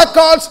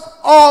records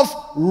of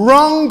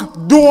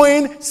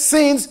wrongdoing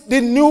since the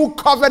new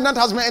covenant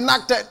has been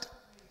enacted.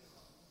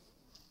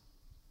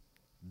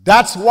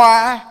 That's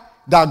why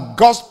the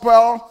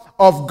gospel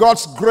of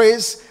God's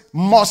grace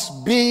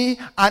must be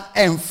an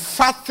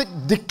emphatic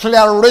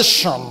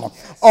declaration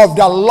of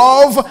the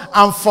love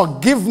and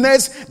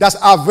forgiveness that's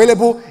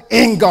available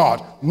in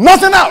God.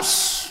 Nothing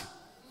else.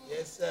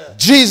 Yes, sir.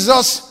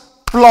 Jesus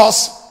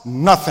plus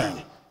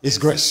nothing is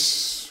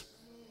grace.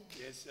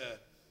 Yes, sir.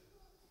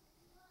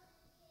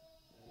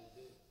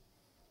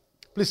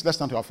 Please, let's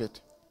stand to our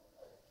feet.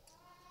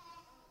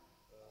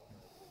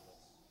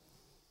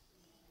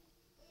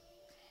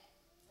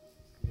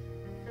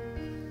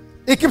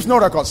 It keeps no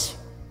records.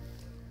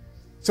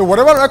 So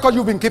whatever record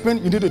you've been keeping,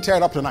 you need to tear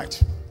it up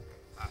tonight.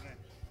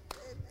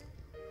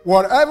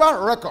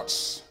 Whatever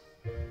records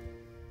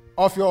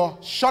of your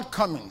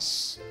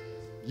shortcomings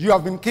you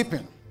have been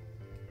keeping,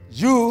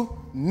 you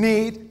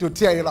need to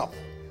tear it up.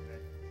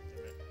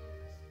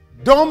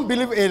 Don't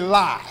believe a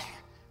lie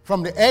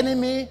from the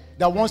enemy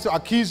that wants to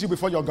accuse you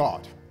before your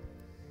God.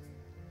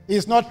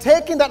 He's not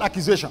taking that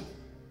accusation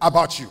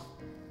about you.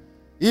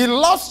 He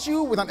loves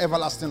you with an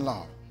everlasting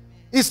love.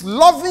 His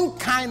loving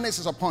kindness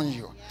is upon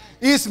you.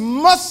 His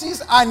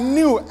mercies are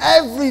new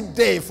every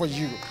day for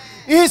you.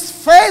 His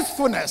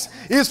faithfulness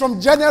is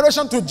from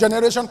generation to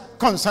generation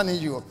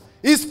concerning you.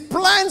 His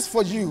plans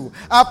for you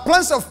are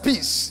plans of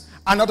peace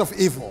and not of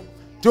evil,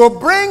 to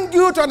bring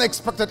you to an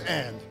expected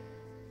end.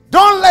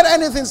 Don't let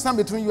anything stand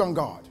between you and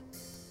God.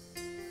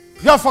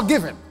 You are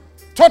forgiven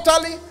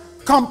totally,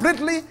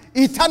 completely,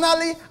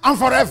 eternally, and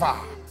forever.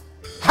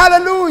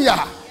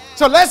 Hallelujah.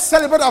 So let's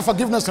celebrate our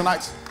forgiveness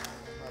tonight.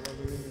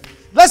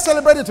 Let's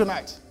celebrate it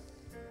tonight.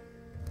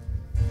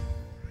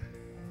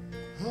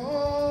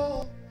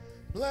 Oh,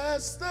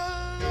 bless the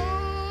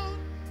Lord,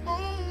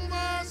 oh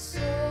my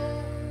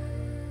soul.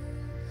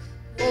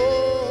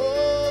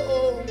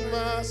 Oh,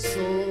 my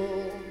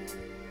soul.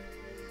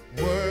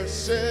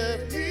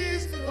 Worship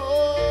His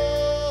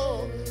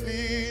holy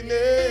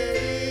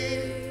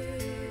name.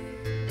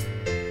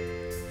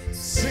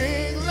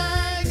 Sing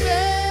like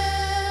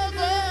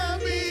never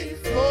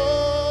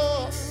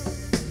before.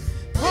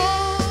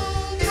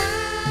 Oh,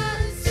 my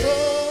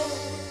soul.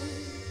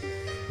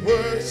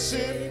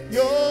 Worship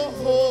Your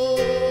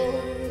holy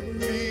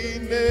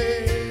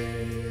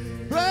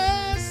name.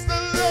 Bless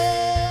the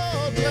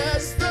Lord,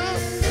 bless the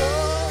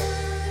Lord,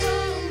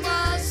 oh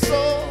my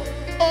soul,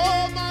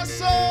 oh my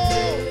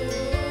soul.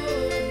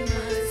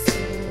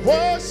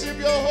 Worship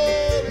Your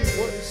holy,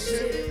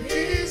 worship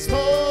His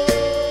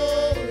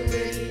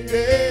holy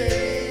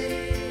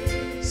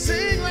name.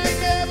 Sing like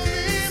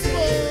never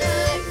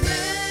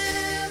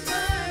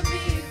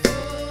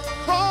before.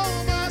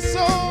 Oh my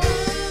soul.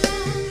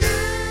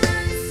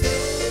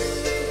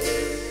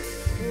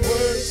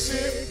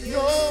 Worship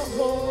Your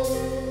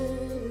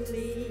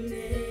holy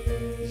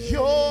name.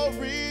 You're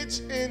rich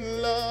in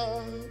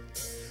love.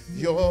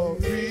 You're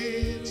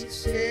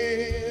rich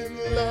in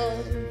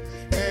love.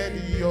 And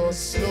you're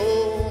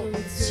slow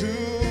to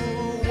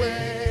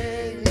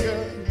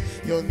anger.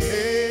 Your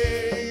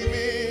name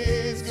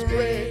is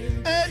great.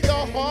 And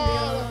your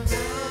heart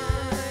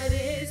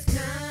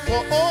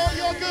for all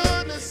Your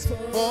goodness.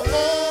 For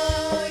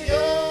all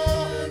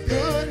Your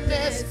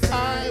goodness,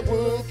 I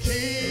will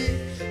keep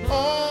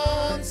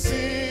on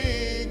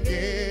singing.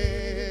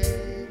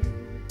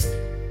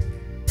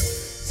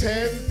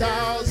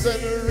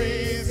 10,000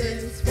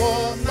 reasons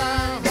for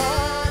my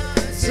heart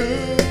to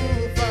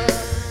find.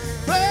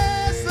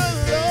 Bless the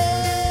Lord.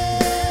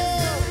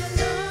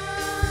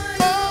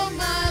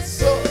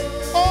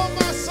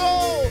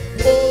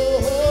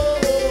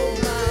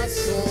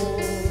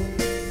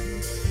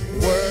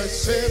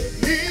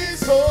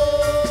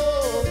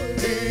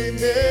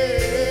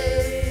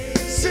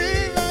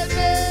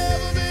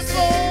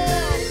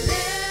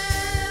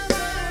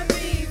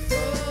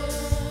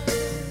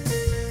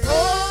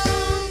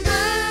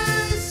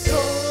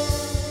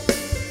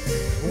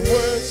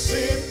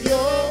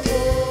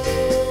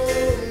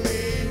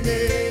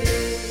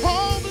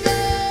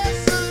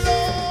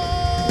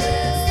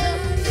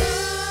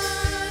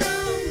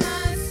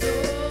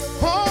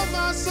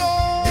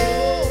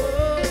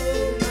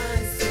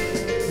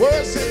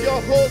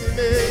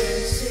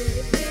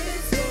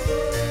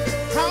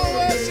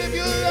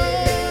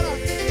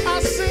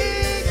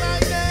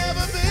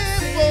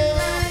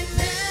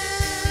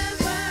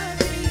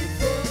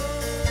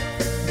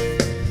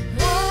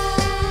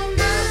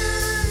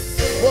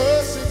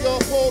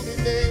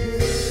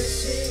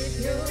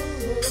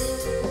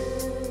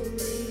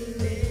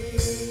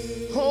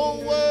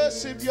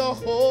 worship your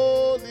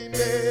holy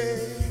name.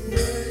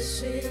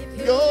 Worship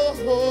Your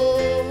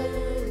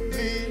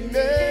holy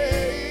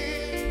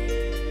name.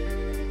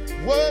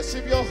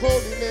 Worship your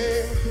holy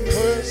name.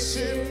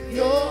 Worship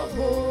your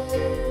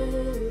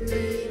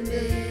holy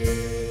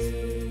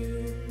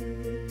name.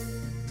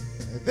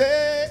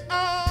 They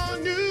are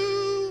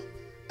new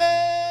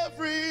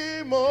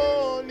every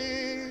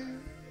morning.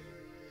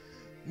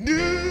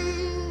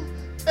 New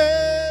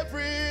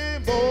every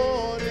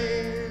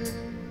morning.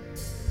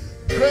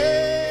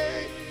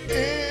 Great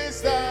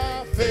is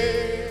thy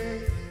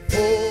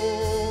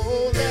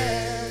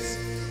faithfulness.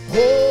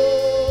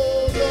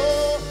 Oh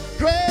Lord,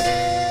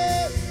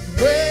 great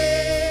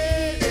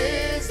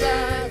is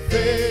thy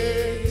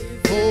faithfulness.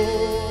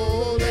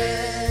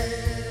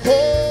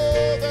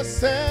 Oh, the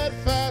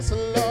steadfast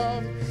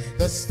love,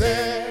 the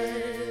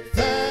steadfast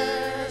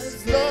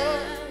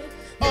love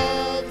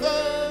of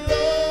the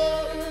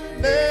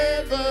Lord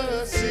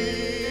never cease.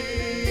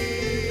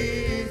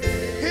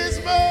 His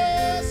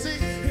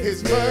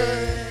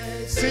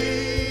mercy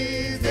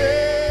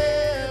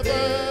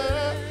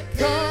never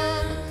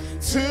come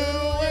to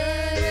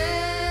an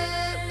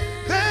end.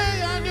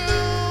 They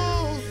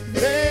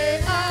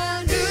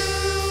are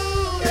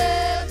new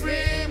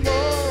every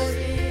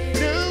morning,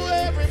 new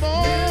every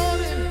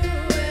morning.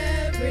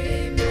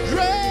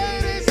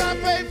 Great is thy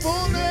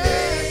faithfulness.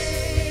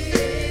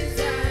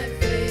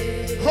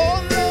 Oh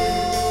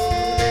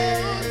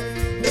Lord,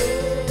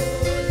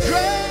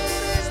 great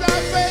is thy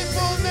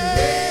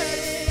faithfulness.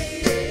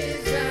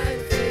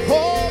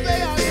 Oh,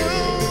 they are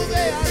new,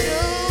 they are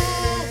new,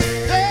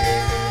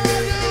 they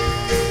are new.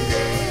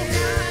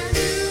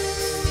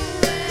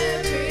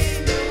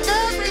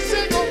 Every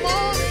single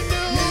morning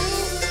new.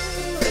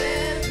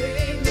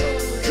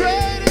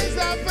 Great is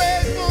thy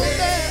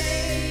faithfulness.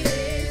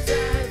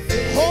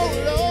 Oh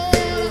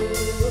Lord,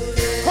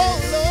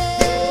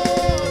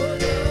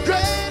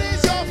 great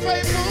is your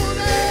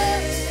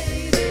faithfulness.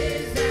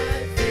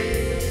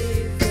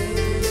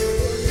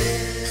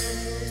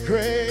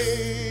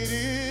 Great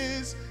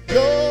is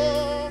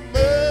your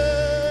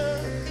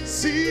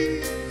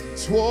mercy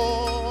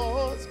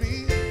towards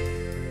me.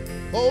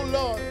 Oh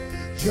Lord,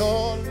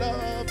 your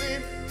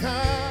loving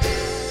kindness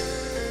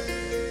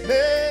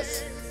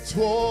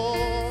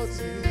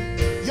towards me.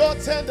 Your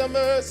tender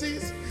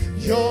mercies,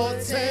 your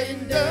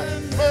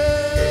tender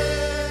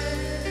mercy.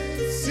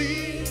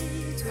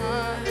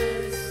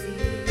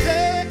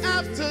 Day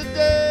after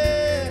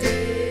day,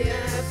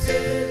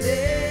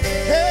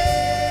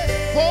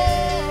 hey,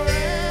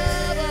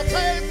 forever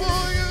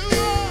faithful you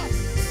are.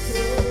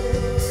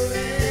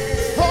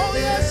 Oh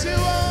yes you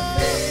are.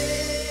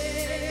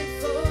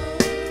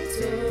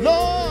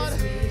 Lord,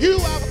 you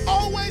have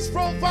always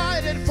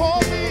provided for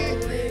me,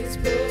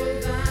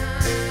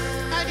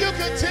 and you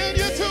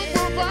continue to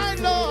provide,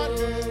 Lord.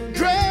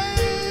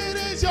 Great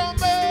is your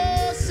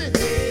mercy.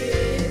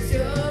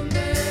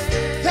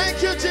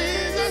 Thank you,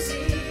 Jesus.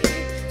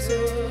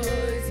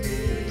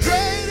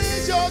 Great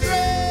is your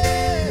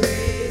grace.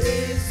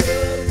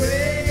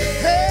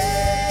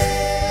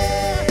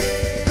 Hey,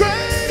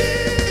 great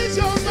is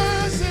your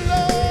mercy,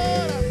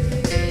 Lord.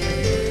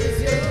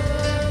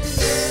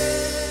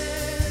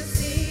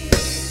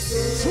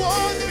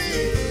 Toward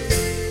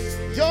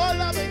me, your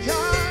loving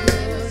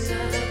kindness.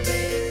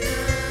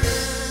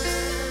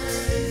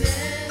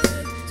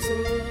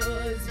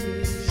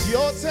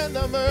 Your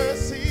tender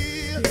mercy.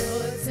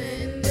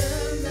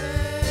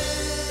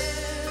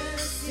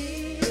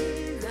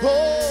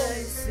 Oh,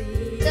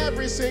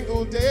 every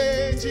single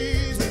day,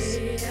 Jesus.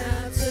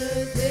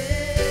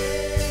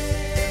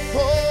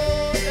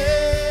 Forever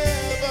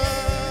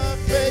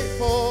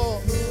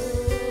faithful.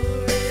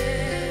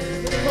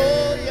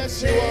 Oh,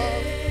 yes, you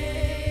are.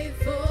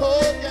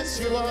 Oh, yes,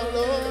 you are,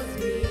 Lord.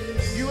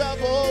 You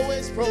have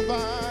always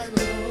provided.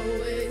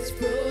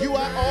 You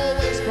are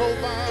always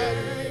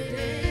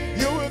providing.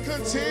 You will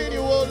continue,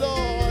 oh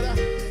Lord.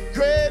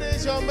 Great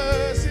is your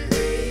mercy.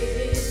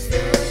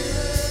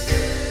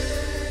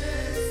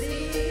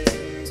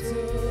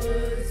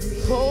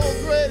 Oh,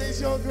 great is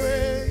your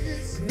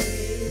grace.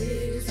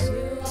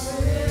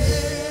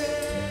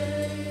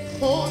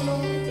 Oh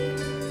Lord,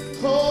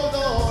 oh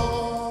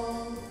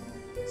Lord.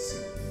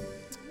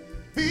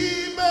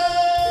 Be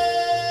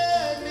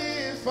magnified,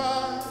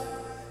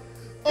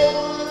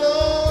 oh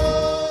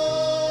Lord.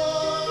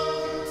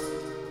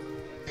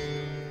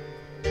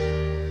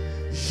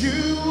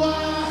 You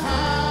are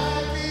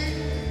highly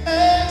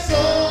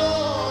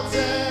exalted,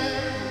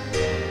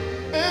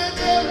 and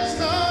there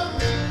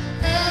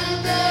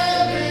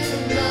is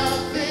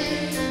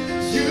nothing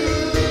you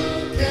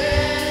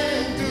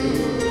can do.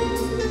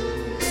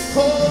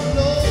 Oh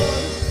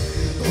Lord,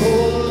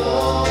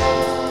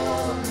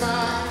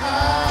 my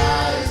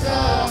eyes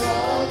are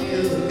on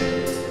you.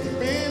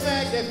 Be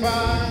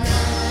magnified.